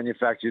was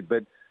manufactured,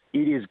 but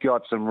it has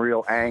got some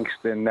real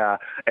angst and a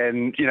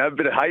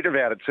bit of hate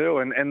about it too,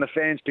 and the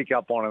fans pick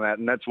up on that,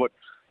 and that's what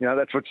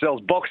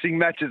sells boxing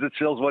matches. It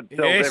sells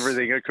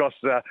everything across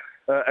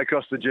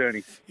the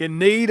journey. You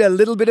need a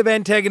little bit of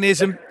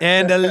antagonism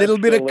and a little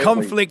bit of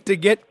conflict to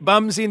get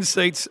bums in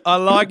seats. I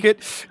like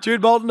it.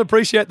 Jude Bolton,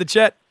 appreciate the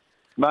chat.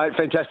 Mate,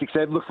 fantastic,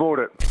 Seb. Look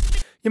forward to it.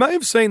 You may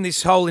have seen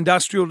this whole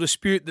industrial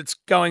dispute that's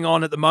going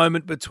on at the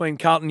moment between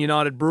Carlton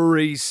United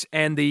Breweries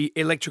and the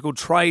Electrical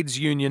Trades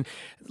Union.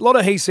 A lot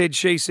of he said,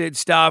 she said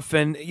stuff,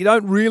 and you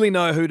don't really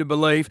know who to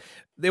believe.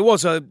 There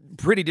was a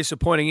pretty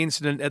disappointing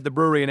incident at the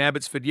brewery in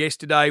Abbotsford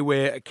yesterday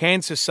where a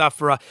cancer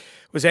sufferer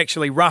was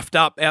actually roughed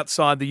up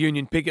outside the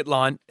union picket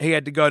line. He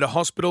had to go to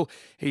hospital.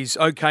 He's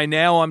okay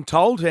now, I'm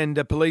told,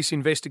 and police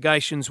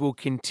investigations will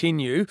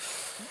continue.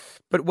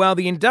 But while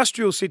the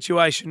industrial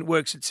situation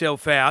works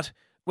itself out,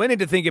 we need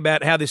to think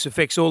about how this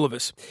affects all of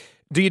us.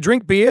 Do you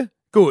drink beer?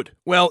 Good.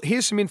 Well,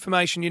 here's some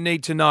information you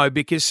need to know,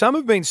 because some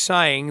have been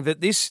saying that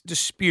this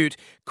dispute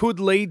could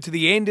lead to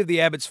the end of the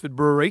Abbotsford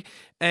Brewery,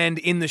 and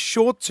in the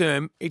short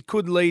term, it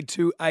could lead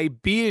to a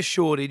beer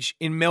shortage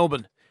in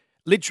Melbourne.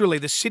 Literally,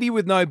 the city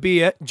with no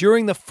beer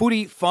during the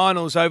footy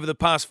finals over the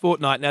past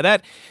fortnight. Now,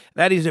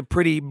 that is a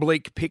pretty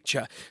bleak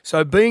picture.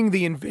 So being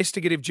the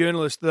investigative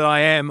journalist that I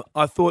am,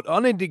 I thought I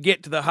need to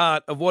get to the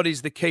heart of what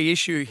is the key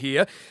issue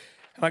here.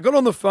 I got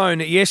on the phone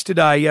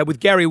yesterday with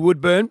Gary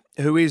Woodburn,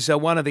 who is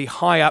one of the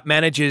high-up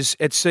managers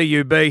at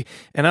CUB,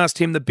 and asked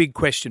him the big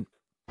question.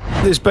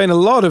 There's been a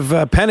lot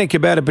of panic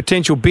about a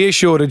potential beer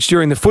shortage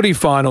during the footy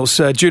finals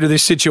due to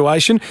this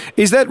situation.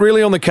 Is that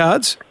really on the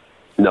cards?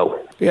 No.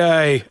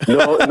 Yay.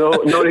 No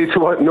need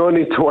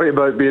to worry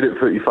about being at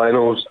footy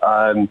finals.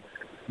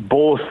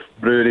 Both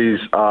breweries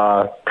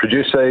are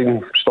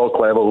producing, stock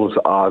levels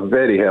are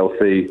very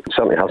healthy. It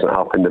certainly hasn't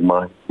happened in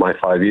my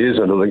 5 years.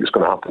 I don't think it's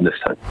going to happen this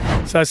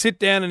time. So sit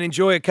down and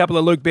enjoy a couple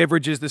of Luke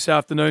beverages this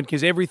afternoon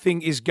because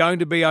everything is going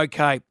to be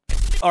okay.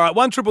 All right,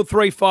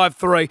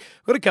 133353.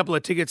 Got a couple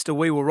of tickets to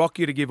We Will Rock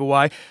You to give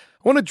away. I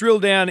want to drill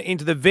down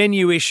into the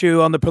venue issue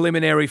on the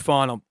preliminary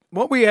final.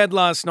 What we had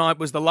last night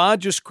was the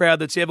largest crowd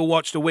that's ever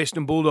watched a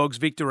Western Bulldogs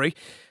victory,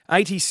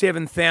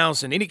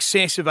 87,000, in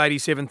excess of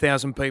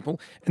 87,000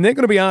 people. And they're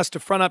going to be asked to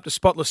front up to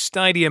Spotless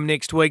Stadium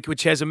next week,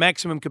 which has a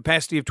maximum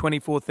capacity of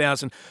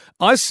 24,000.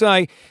 I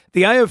say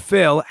the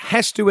AFL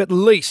has to at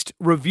least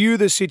review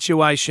the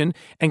situation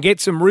and get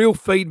some real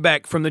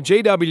feedback from the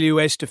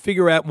GWS to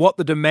figure out what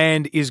the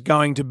demand is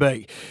going to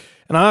be.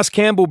 And I asked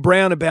Campbell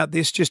Brown about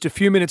this just a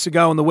few minutes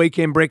ago on the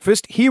weekend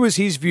breakfast. Here was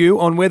his view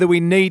on whether we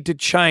need to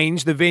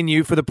change the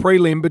venue for the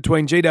prelim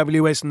between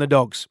GWS and the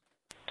Dogs.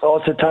 Oh,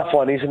 it's a tough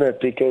one, isn't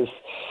it? Because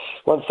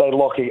once they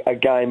lock a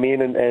game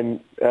in and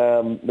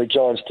the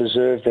Giants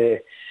deserve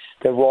their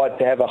right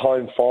to have a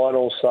home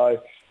final.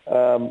 So,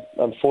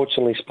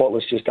 unfortunately,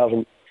 Spotless just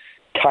doesn't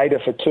cater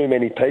for too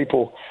many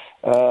people.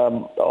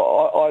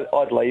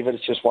 I'd leave it.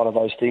 It's just one of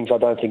those things. I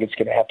don't think it's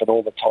going to happen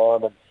all the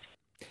time.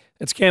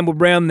 That's Campbell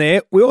Brown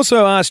there. We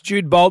also asked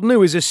Jude Bolton,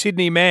 who is a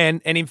Sydney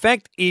man, and in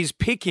fact is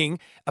picking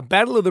a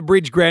Battle of the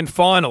Bridge grand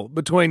final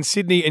between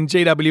Sydney and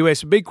GWS.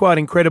 It'd be quite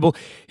incredible.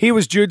 Here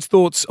was Jude's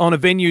thoughts on a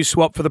venue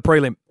swap for the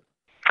prelim.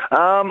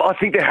 I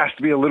think there has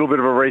to be a little bit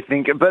of a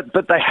rethink,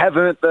 but they have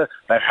earned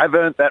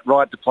that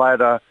right to play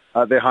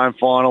at their home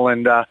final.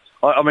 And I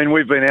mean,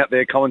 we've been out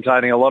there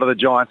commentating a lot of the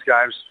Giants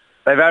games.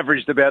 They've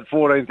averaged about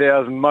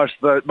 14,000 most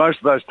of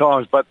those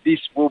times, but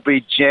this will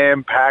be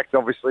jam-packed,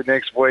 obviously,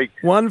 next week.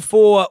 1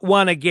 for,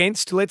 1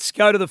 against. Let's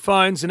go to the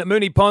phones. And at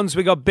Moonee Ponds,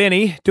 we got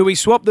Benny. Do we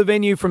swap the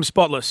venue from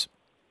Spotless?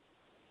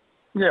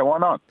 Yeah, why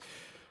not?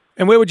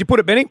 And where would you put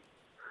it, Benny?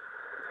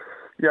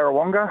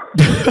 Yarrawonga.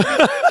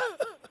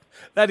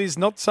 That is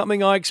not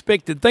something I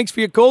expected. Thanks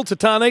for your call,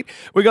 Tatanit.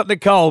 We got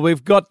Nicole.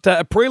 We've got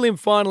a prelim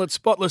final at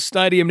Spotless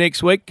Stadium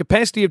next week.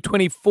 Capacity of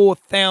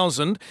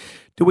 24,000.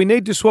 Do we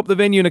need to swap the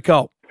venue,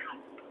 Nicole?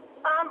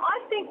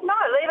 No,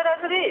 leave it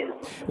as it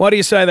is. Why do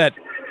you say that?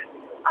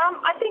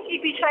 I think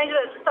if you change it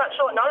at such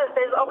short notice,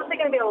 there's obviously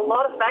going to be a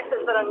lot of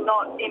factors that are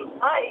not in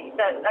play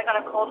that are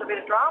going to cause a bit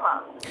of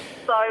drama.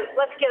 So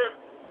let's get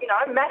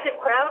a massive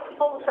crowd,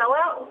 full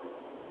sellout.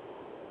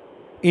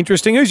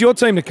 Interesting. Who's your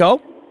team,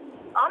 Nicole?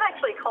 I'm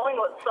actually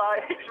Collingwood, so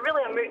it's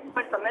really a moot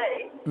point for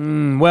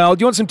me. Well,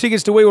 do you want some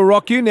tickets to We Will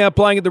Rock You, now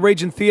playing at the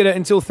Regent Theatre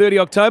until 30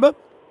 October?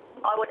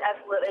 I would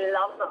absolutely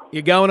love them.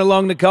 You're going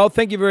along, Nicole.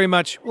 Thank you very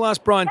much. We'll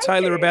ask Brian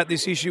Taylor about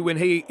this issue when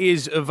he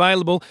is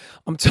available.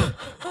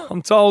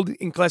 I'm told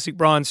in classic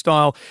Brian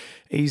style,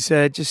 he's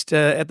just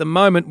at the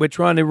moment we're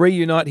trying to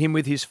reunite him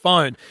with his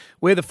phone.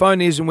 Where the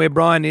phone is and where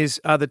Brian is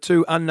are the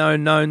two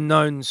unknown known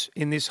knowns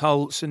in this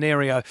whole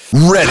scenario.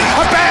 Ready.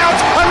 About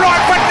a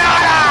right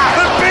banana!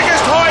 The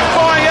biggest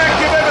high-flying act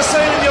you've ever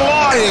seen in your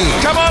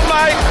life. Come on,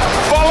 mate.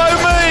 Follow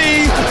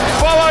me.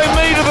 Follow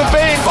me to the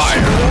bench.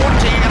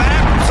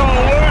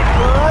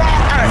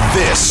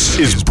 This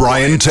is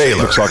Brian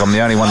Taylor. Looks like I'm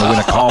the only one to win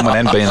a Coleman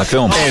and be in the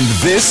film. And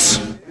this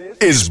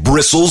is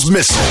Bristles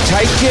Missile.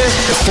 Take your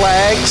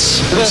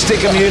flags and stick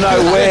them you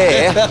know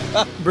where.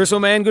 Bristle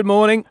man, good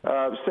morning.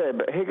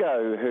 Seb,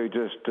 Higo, who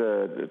just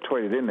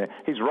tweeted in there,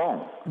 he's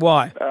wrong.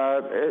 Why?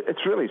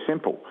 It's really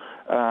simple.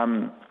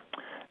 Down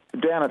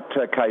at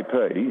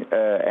KP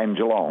and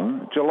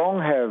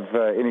Geelong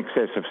have in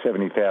excess of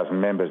 70,000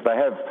 members. They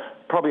have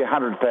probably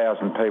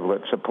 100,000 people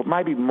that support,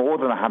 maybe more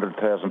than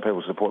 100,000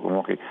 people support them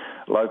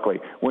locally.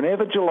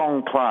 Whenever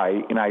Geelong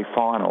play in a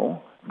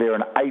final, they're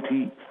an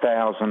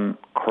 80,000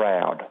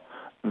 crowd.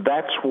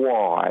 That's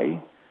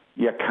why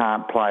you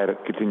can't play it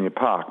at Catania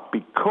Park,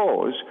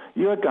 because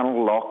you're going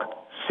to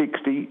lock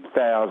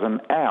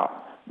 60,000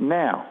 out.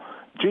 Now,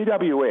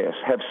 GWS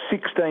have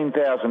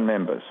 16,000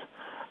 members.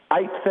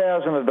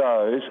 8,000 of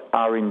those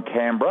are in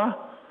Canberra,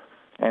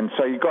 and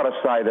so you've got to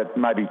say that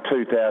maybe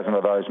 2,000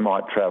 of those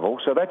might travel.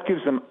 So that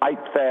gives them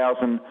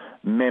 8,000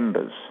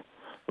 members,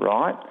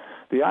 right?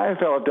 The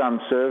AFL have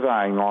done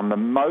surveying on the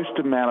most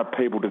amount of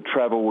people to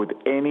travel with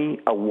any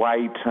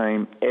away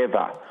team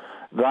ever.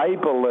 They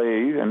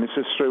believe, and this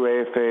is through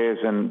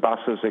airfares and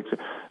buses, etc.,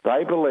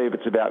 they believe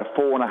it's about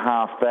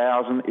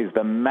 4,500 is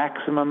the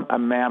maximum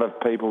amount of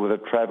people that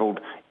have travelled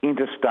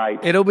interstate.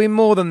 It'll be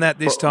more than that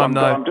this time,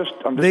 though. I'm just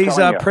These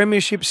are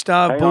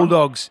premiership-starved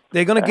Bulldogs.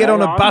 They're going to get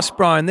on a bus,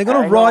 Brian. They're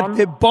going to ride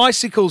their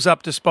bicycles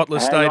up to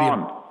Spotless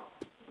Stadium.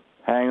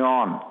 Hang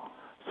on.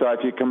 So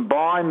if you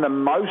combine the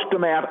most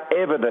amount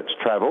ever that's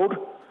travelled,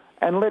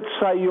 and let's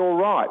say you're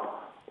right,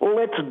 well,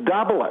 let's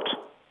double it,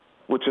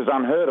 which is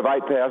unheard of,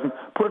 8,000,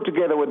 put it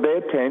together with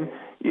their 10,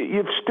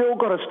 you've still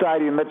got a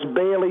stadium that's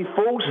barely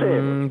full,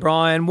 Seb.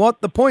 Brian, what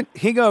the point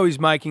Higo is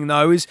making,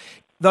 though, is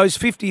those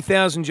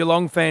 50,000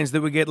 Geelong fans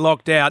that would get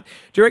locked out,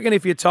 do you reckon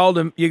if you told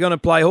them you're going to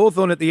play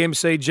Hawthorn at the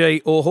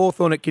MCG or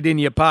Hawthorn at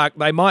Cardinia Park,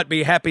 they might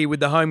be happy with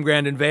the home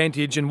ground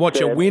advantage and watch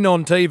a win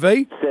on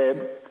TV?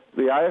 Seb,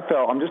 the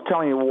AFL, I'm just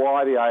telling you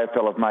why the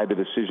AFL have made the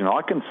decision.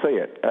 I can see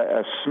it.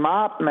 A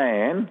smart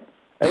man,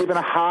 even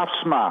a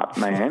half-smart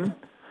man,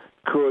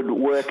 could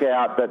work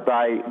out that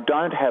they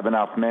don't have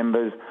enough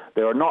members.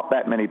 There are not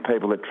that many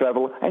people that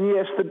travel. And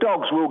yes, the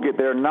Dogs will get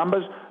their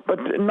numbers, but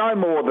no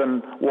more than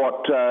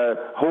what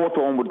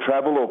Hawthorn would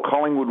travel or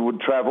Collingwood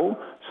would travel.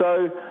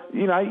 So,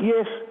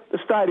 yes, the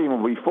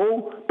stadium will be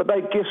full, but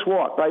guess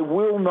what? They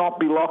will not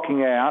be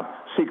locking out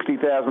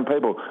 60,000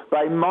 people.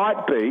 They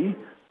might be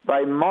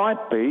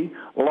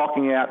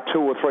locking out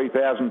 2,000 or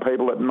 3,000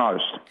 people at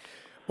most.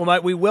 Well,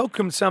 mate, we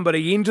welcomed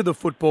somebody into the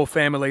football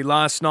family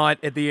last night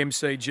at the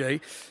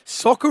MCG,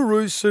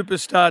 Socceroos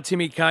superstar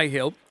Timmy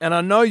Cahill, and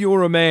I know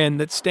you're a man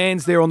that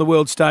stands there on the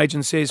world stage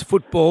and says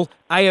football,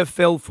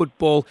 AFL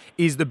football,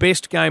 is the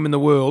best game in the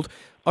world.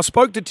 I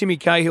spoke to Timmy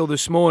Cahill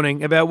this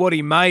morning about what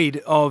he made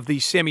of the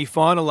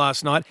semi-final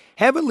last night.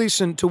 Have a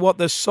listen to what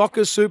the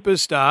soccer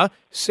superstar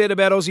said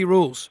about Aussie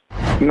rules.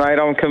 Mate,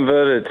 I'm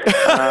converted.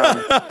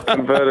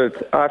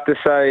 Converted. I have to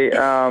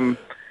say...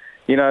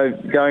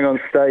 going on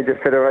stage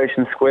at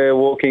Federation Square,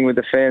 walking with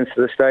the fans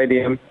to the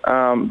stadium,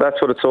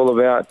 that's what it's all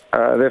about.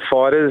 They're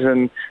fighters,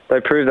 and they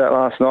proved that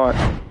last night.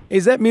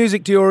 Is that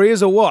music to your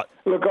ears or what?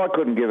 Look, I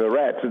couldn't give a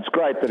rat's. It's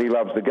great that he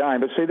loves the game,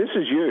 but see, this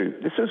is you.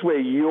 This is where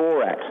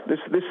you're at. This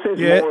says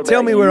more about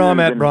tell me where you I'm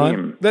at, than Brian.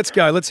 him. Let's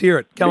go. Let's hear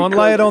it. Come on,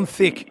 lay it on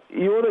thick.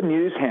 You're the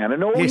news hound,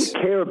 and all you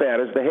care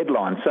about is the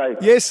headline. So,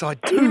 yes, I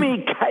do.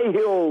 Timmy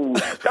Cahill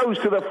goes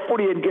to the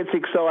footy and gets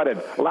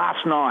excited.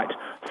 Last night,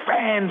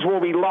 fans will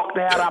be locked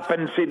out up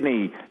in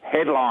Sydney.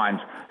 Headlines.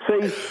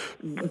 See,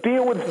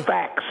 deal with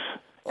facts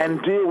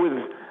and deal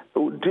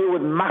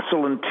with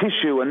muscle and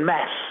tissue and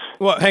mass.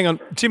 Well, hang on.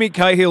 Timmy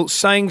Cahill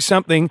saying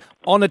something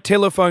on a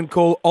telephone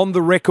call on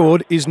the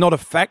record is not a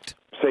fact.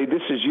 See,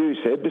 this is you,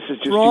 Seb. This is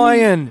just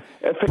Brian,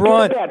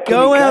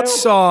 go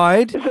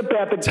outside. It's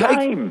about the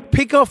game.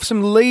 Pick off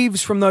some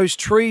leaves from those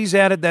trees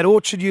out at that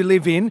orchard you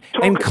live in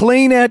and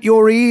clean out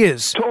your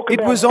ears.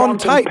 It was on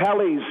tape.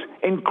 Bontempelli's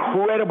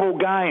incredible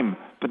game,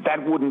 but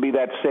that wouldn't be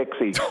that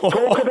sexy.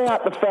 Talk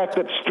about the fact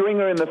that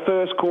Stringer in the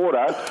first quarter,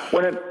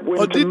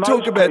 I did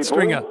talk about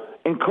Stringer,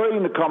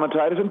 including the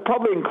commentators and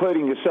probably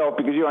including yourself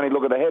because you only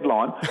look at the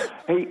headline,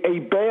 he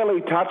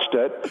barely touched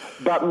it,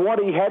 but what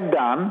he had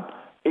done,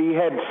 he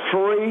had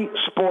 3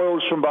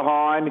 spoils from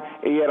behind,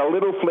 he had a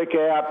little flick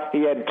out,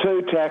 he had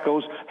 2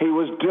 tackles, he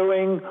was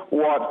doing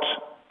what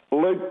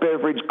Luke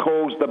Beveridge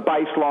calls the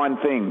baseline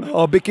thing.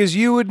 Oh, because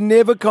you would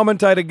never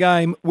commentate a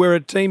game where a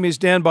team is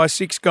down by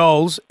 6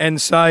 goals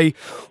and say,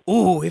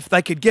 ooh, if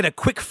they could get a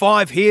quick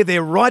 5 here,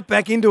 they're right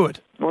back into it.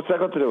 What's that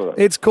got to do with it?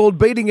 It's called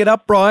beating it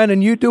up, Brian,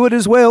 and you do it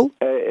as well.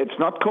 It's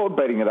not called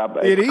beating it up.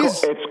 It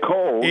is. It's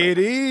called. It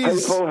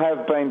is. People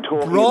have been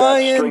talking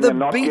Brian about Stringer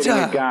not getting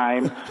a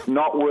game,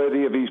 not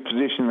worthy of his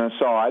position in the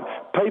side.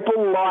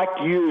 People like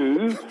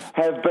you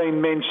have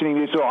been mentioning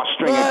this. Oh,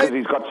 Stringer, because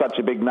he's got such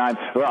a big name.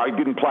 Well, he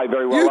didn't play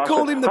very well You last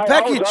called week. him the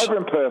package. I was over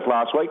in Perth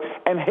last week,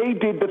 and he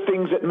did the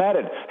things that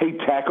mattered. He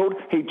tackled,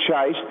 he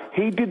chased,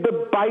 he did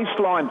the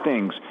baseline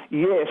things.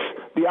 Yes,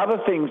 the other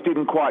things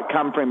didn't quite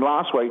come for him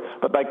last week,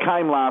 but they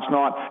came last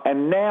night,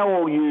 and now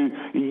all you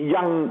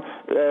young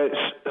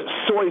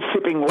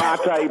soy-sipping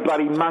latte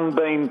bloody mung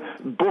bean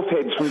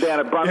buffheads from down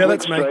at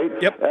Brunswick Street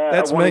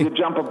that's wanting me. to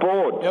jump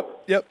aboard.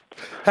 Yep.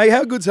 Hey,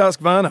 how good's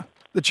Husqvarna,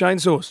 the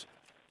chainsaws?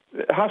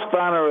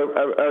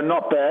 Husqvarna are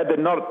not bad. They're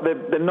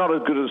not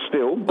as good as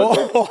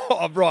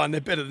Stihl. Brian,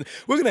 they're better than...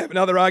 We're going to have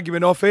another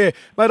argument off air.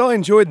 Mate, I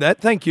enjoyed that.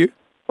 Thank you.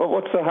 Well,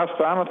 what's the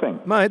Husqvarna thing?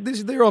 Mate,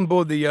 they're on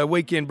board the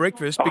weekend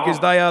breakfast because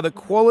they are the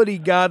quality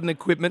garden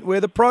equipment where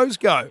the pros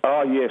go.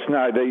 Oh, yes.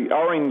 No, the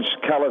orange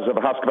colours of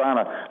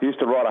Husqvarna. Used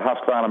to ride a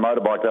Husqvarna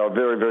motorbike. They were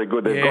very, very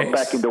good. They've got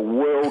back into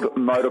world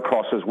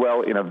motocross as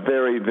well in a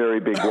very, very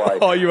big way.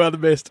 Oh, you are the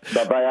best.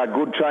 But they are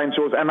good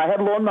chainsaws. And they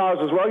have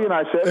lawnmowers as well, you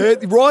know,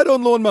 Seb. Right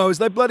on lawnmowers.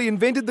 They bloody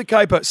invented the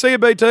caper. See you,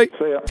 BT.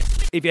 See ya.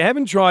 If you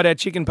haven't tried our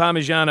chicken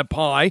parmigiana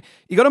pie,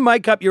 you got to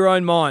make up your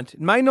own mind.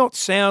 It may not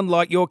sound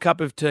like your cup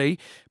of tea,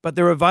 but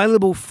they're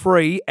available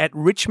free at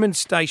Richmond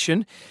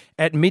Station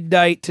at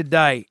midday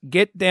today.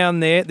 Get down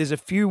there. There's a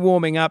few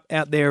warming up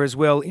out there as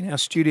well in our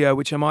studio,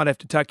 which I might have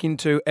to tuck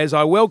into as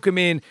I welcome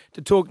in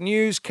to talk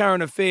news,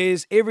 current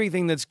affairs,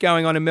 everything that's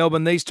going on in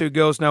Melbourne. These two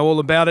girls know all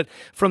about it.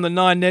 From the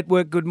 9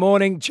 Network, good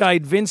morning,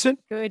 Jade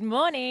Vincent. Good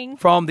morning.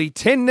 From the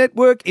 10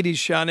 Network, it is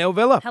Sharnelle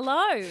Veller.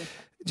 Hello.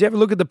 Did you have a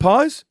look at the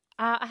pies?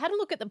 I had a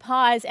look at the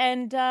pies,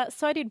 and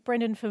so did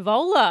Brendan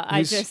Favola,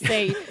 I just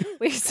see.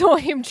 We saw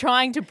him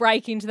trying to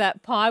break into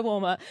that pie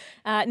warmer,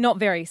 not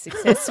very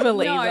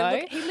successfully, though.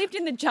 Look, he lived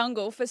in the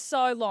jungle for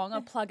so long.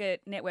 A Plug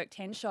It Network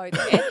 10 show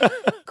there.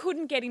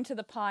 Couldn't get into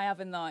the pie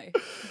oven, though.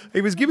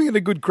 He was giving it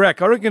a good crack.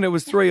 I reckon it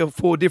was 3 or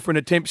 4 different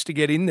attempts to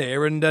get in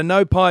there, and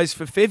no pies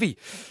for Fevy.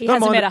 He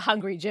hasn't met a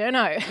hungry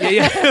journo.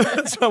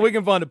 Yeah. So we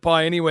can find a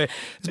pie anywhere.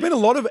 There's been a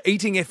lot of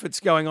eating efforts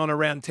going on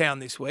around town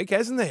this week,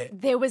 hasn't there?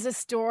 There was a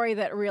story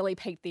that really really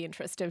piqued the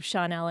interest of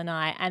Sharnelle and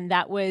I, and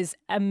that was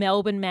a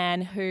Melbourne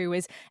man who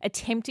was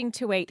attempting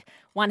to eat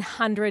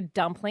 100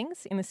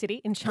 dumplings in the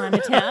city, in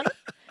Chinatown.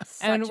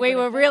 And we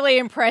were really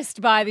impressed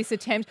by this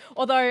attempt,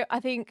 although I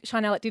think,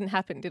 Sharnelle, it didn't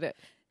happen, did it?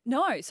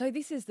 No, so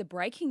this is the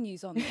breaking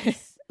news on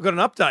this. We've got an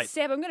update.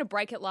 Seb, I'm going to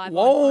break it live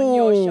on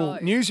your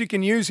show. News you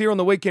can use here on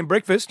the Weekend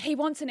Breakfast. He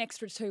wants an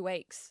extra 2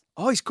 weeks.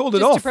 Oh, he's called it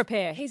Just off. to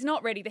prepare. He's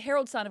not ready. The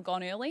Herald Sun have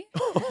gone early.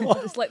 I'll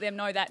just let them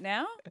know that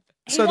now.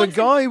 So the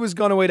guy who was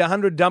going to eat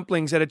 100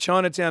 dumplings at a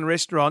Chinatown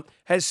restaurant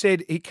has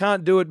said he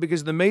can't do it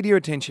because of the media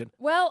attention.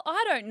 Well,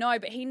 I don't know,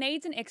 but he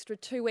needs an extra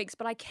 2 weeks.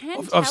 But I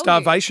can tell Of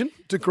starvation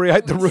to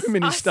create the room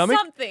in his stomach?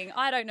 Something.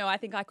 I don't know. I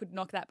think I could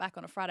knock that back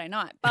on a Friday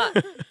night.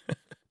 But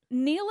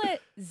Neela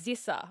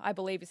Zissa, I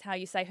believe is how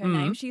you say her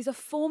name. She's a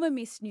former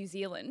Miss New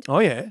Zealand. Oh,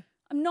 yeah.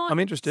 I'm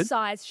interested.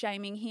 Size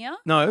shaming here.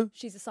 No.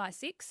 She's a size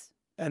 6.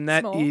 And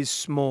that is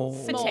small.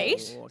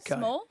 Petite. Okay.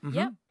 Small, Mhm.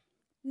 yep.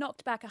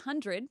 Knocked back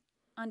 100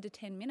 under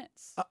 10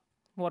 minutes.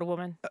 What a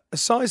woman. A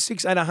size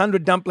 6 ate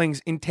 100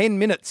 dumplings in 10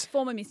 minutes.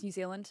 Former Miss New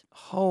Zealand.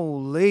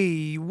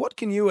 Holy. What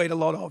can you eat a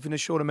lot of in a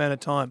short amount of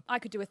time? I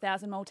could do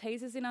 1,000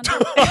 Maltesers in under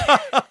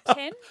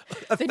 10.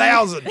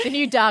 1,000. The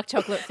new dark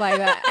chocolate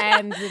flavour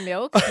and the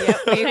milk.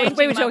 Yep.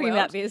 We were talking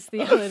about this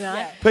the other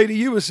night. Peter,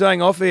 you were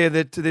saying off air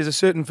that there's a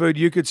certain food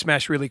you could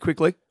smash really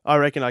quickly. I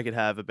reckon I could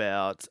have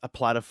about a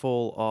platter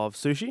full of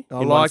sushi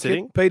I in one like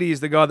sitting. it. Peter is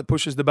the guy that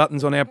pushes the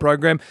buttons on our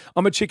program.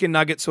 I'm a chicken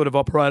nugget sort of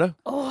operator.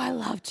 Oh, I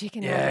love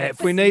chicken Yeah, nuggets.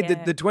 if we need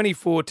the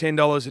 $24,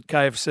 $10 at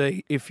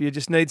KFC, if you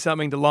just need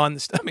something to line the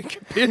stomach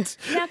a bit.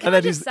 Now, can and I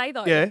that just is- say,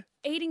 though, yeah.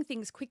 eating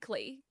things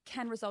quickly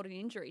can result in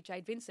injury,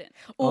 Jade Vincent.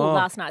 Oh,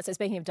 last night. So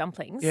speaking of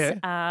dumplings,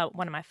 Yeah.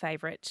 one of my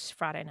favourite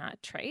Friday night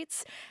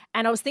treats.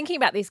 And I was thinking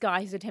about this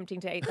guy who's attempting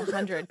to eat the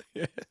 100.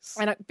 Yes.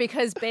 And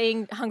because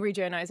being hungry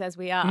journos as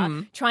we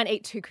are, try and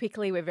eat too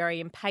quickly, we're very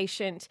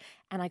impatient.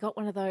 And I got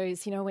one of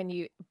those, you know, when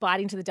you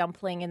bite into the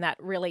dumpling and that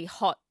really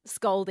hot,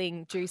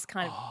 scalding juice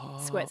kind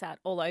of squirts out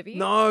all over you.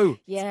 No.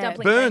 Yeah.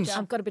 dumpling Burns. danger.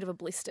 I've got a bit of a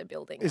blister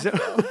building. Is I it?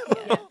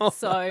 feel. Yeah.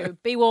 So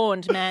be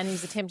warned, man,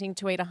 who's attempting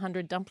to eat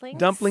 100 dumplings.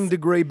 Dumpling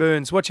degree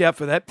burns. Watch out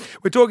for that.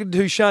 We're talking to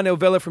Sharnelle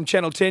Veller from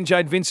Channel 10,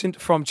 Jade Vincent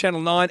from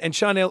Channel 9. And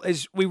Sharnelle,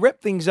 as we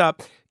wrap things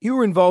up, you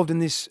were involved in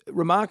this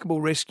remarkable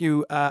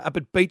rescue up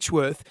at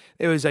Beechworth.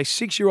 There was a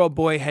 6-year-old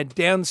boy, had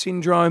Down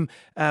syndrome,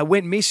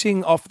 went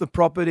missing off the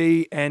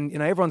property, and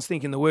everyone's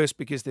thinking the worst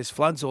because there's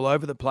floods all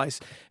over the place.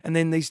 And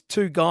then these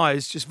 2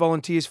 guys, just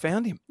volunteers,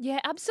 found him. Yeah,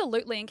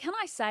 absolutely. And can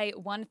I say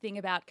one thing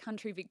about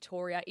country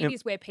Victoria? It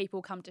is where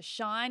people come to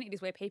shine. It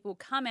is where people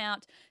come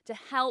out to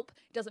help.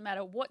 It doesn't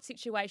matter what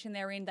situation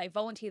they're in. They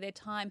volunteer their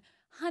time.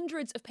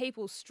 Hundreds of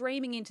people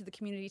streaming into the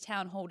community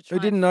town hall to try Who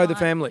didn't know the find-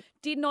 family?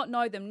 Did not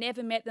know them,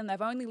 never met them. They've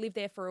only lived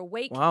there for a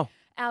week. Wow.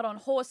 Out on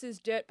horses,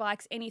 dirt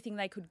bikes, anything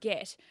they could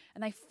get.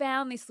 And they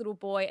found this little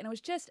boy, and it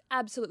was just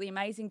absolutely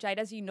amazing, Jade.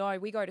 As you know,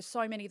 we go to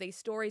so many of these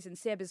stories, and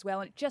Seb as well,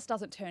 and it just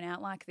doesn't turn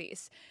out like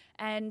this.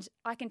 And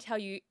I can tell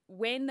you,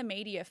 when the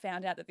media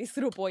found out that this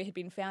little boy had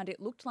been found, it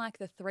looked like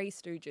the Three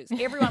Stooges.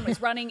 Everyone was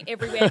running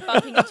everywhere,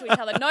 bumping into each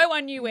other. No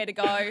one knew where to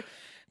go.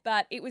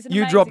 But it was an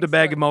You amazing dropped a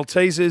bag story. of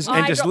Maltesers and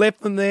I just dropped-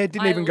 left them there,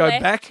 didn't even go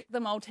left back. the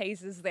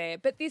Maltesers there.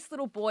 But this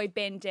little boy,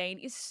 Ben Dean,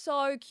 is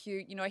so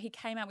cute. You know, he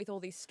came out with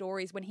all these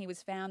stories when he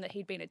was found that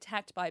he'd been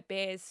attacked by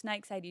bears,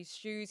 snakes ate his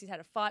shoes, he's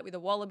had a fight with a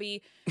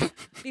wallaby.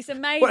 This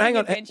amazing Well, hang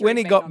on. adventure When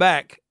he he'd been got on.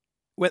 back,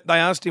 they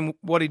asked him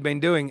what he'd been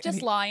doing. Just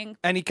and lying.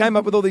 And he came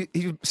up with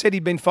he said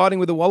he'd been fighting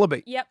with a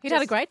wallaby. Yep. He'd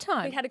had a great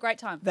time. He'd had a great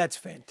time. That's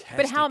fantastic.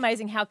 But how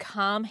amazing how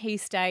calm he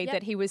stayed,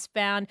 that he was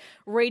found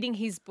reading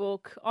his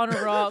book on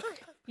a rock.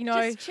 You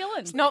know, Just chilling.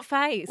 It's not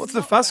phased. What's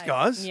the fuss,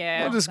 guys?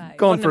 Yeah. I've just Not phased.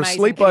 gone What an for a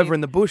amazing sleepover kid.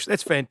 in the bush.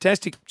 That's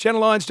fantastic. Channel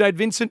 9's Jade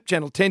Vincent,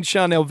 Channel 10's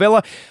Sharnelle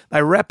Veller.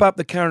 They wrap up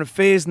the current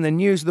affairs and the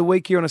news of the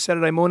week here on a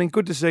Saturday morning.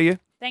 Good to see you.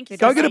 Thank you.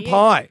 Go Good get to a see you.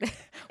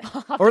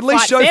 pie. Or at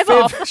least show Bev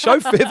Fev, off. show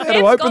Fev how to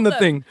Bev's open got the them.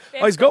 thing.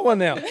 Bev's Oh, he's got one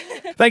now.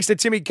 Thanks to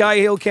Timmy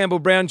Cahill, Campbell,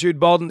 Brown, Jude,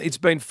 Bolton. It's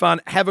been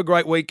fun. Have a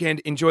great weekend.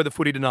 Enjoy the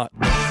footy tonight.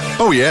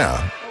 Oh,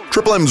 yeah.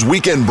 Triple M's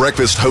Weekend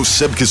Breakfast host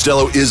Seb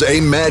Costello is a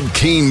mad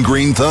keen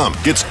green thumb.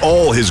 Gets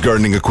all his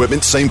gardening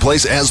equipment same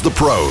place as the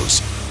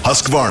pros.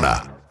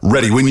 Husqvarna.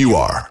 Ready when you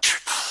are.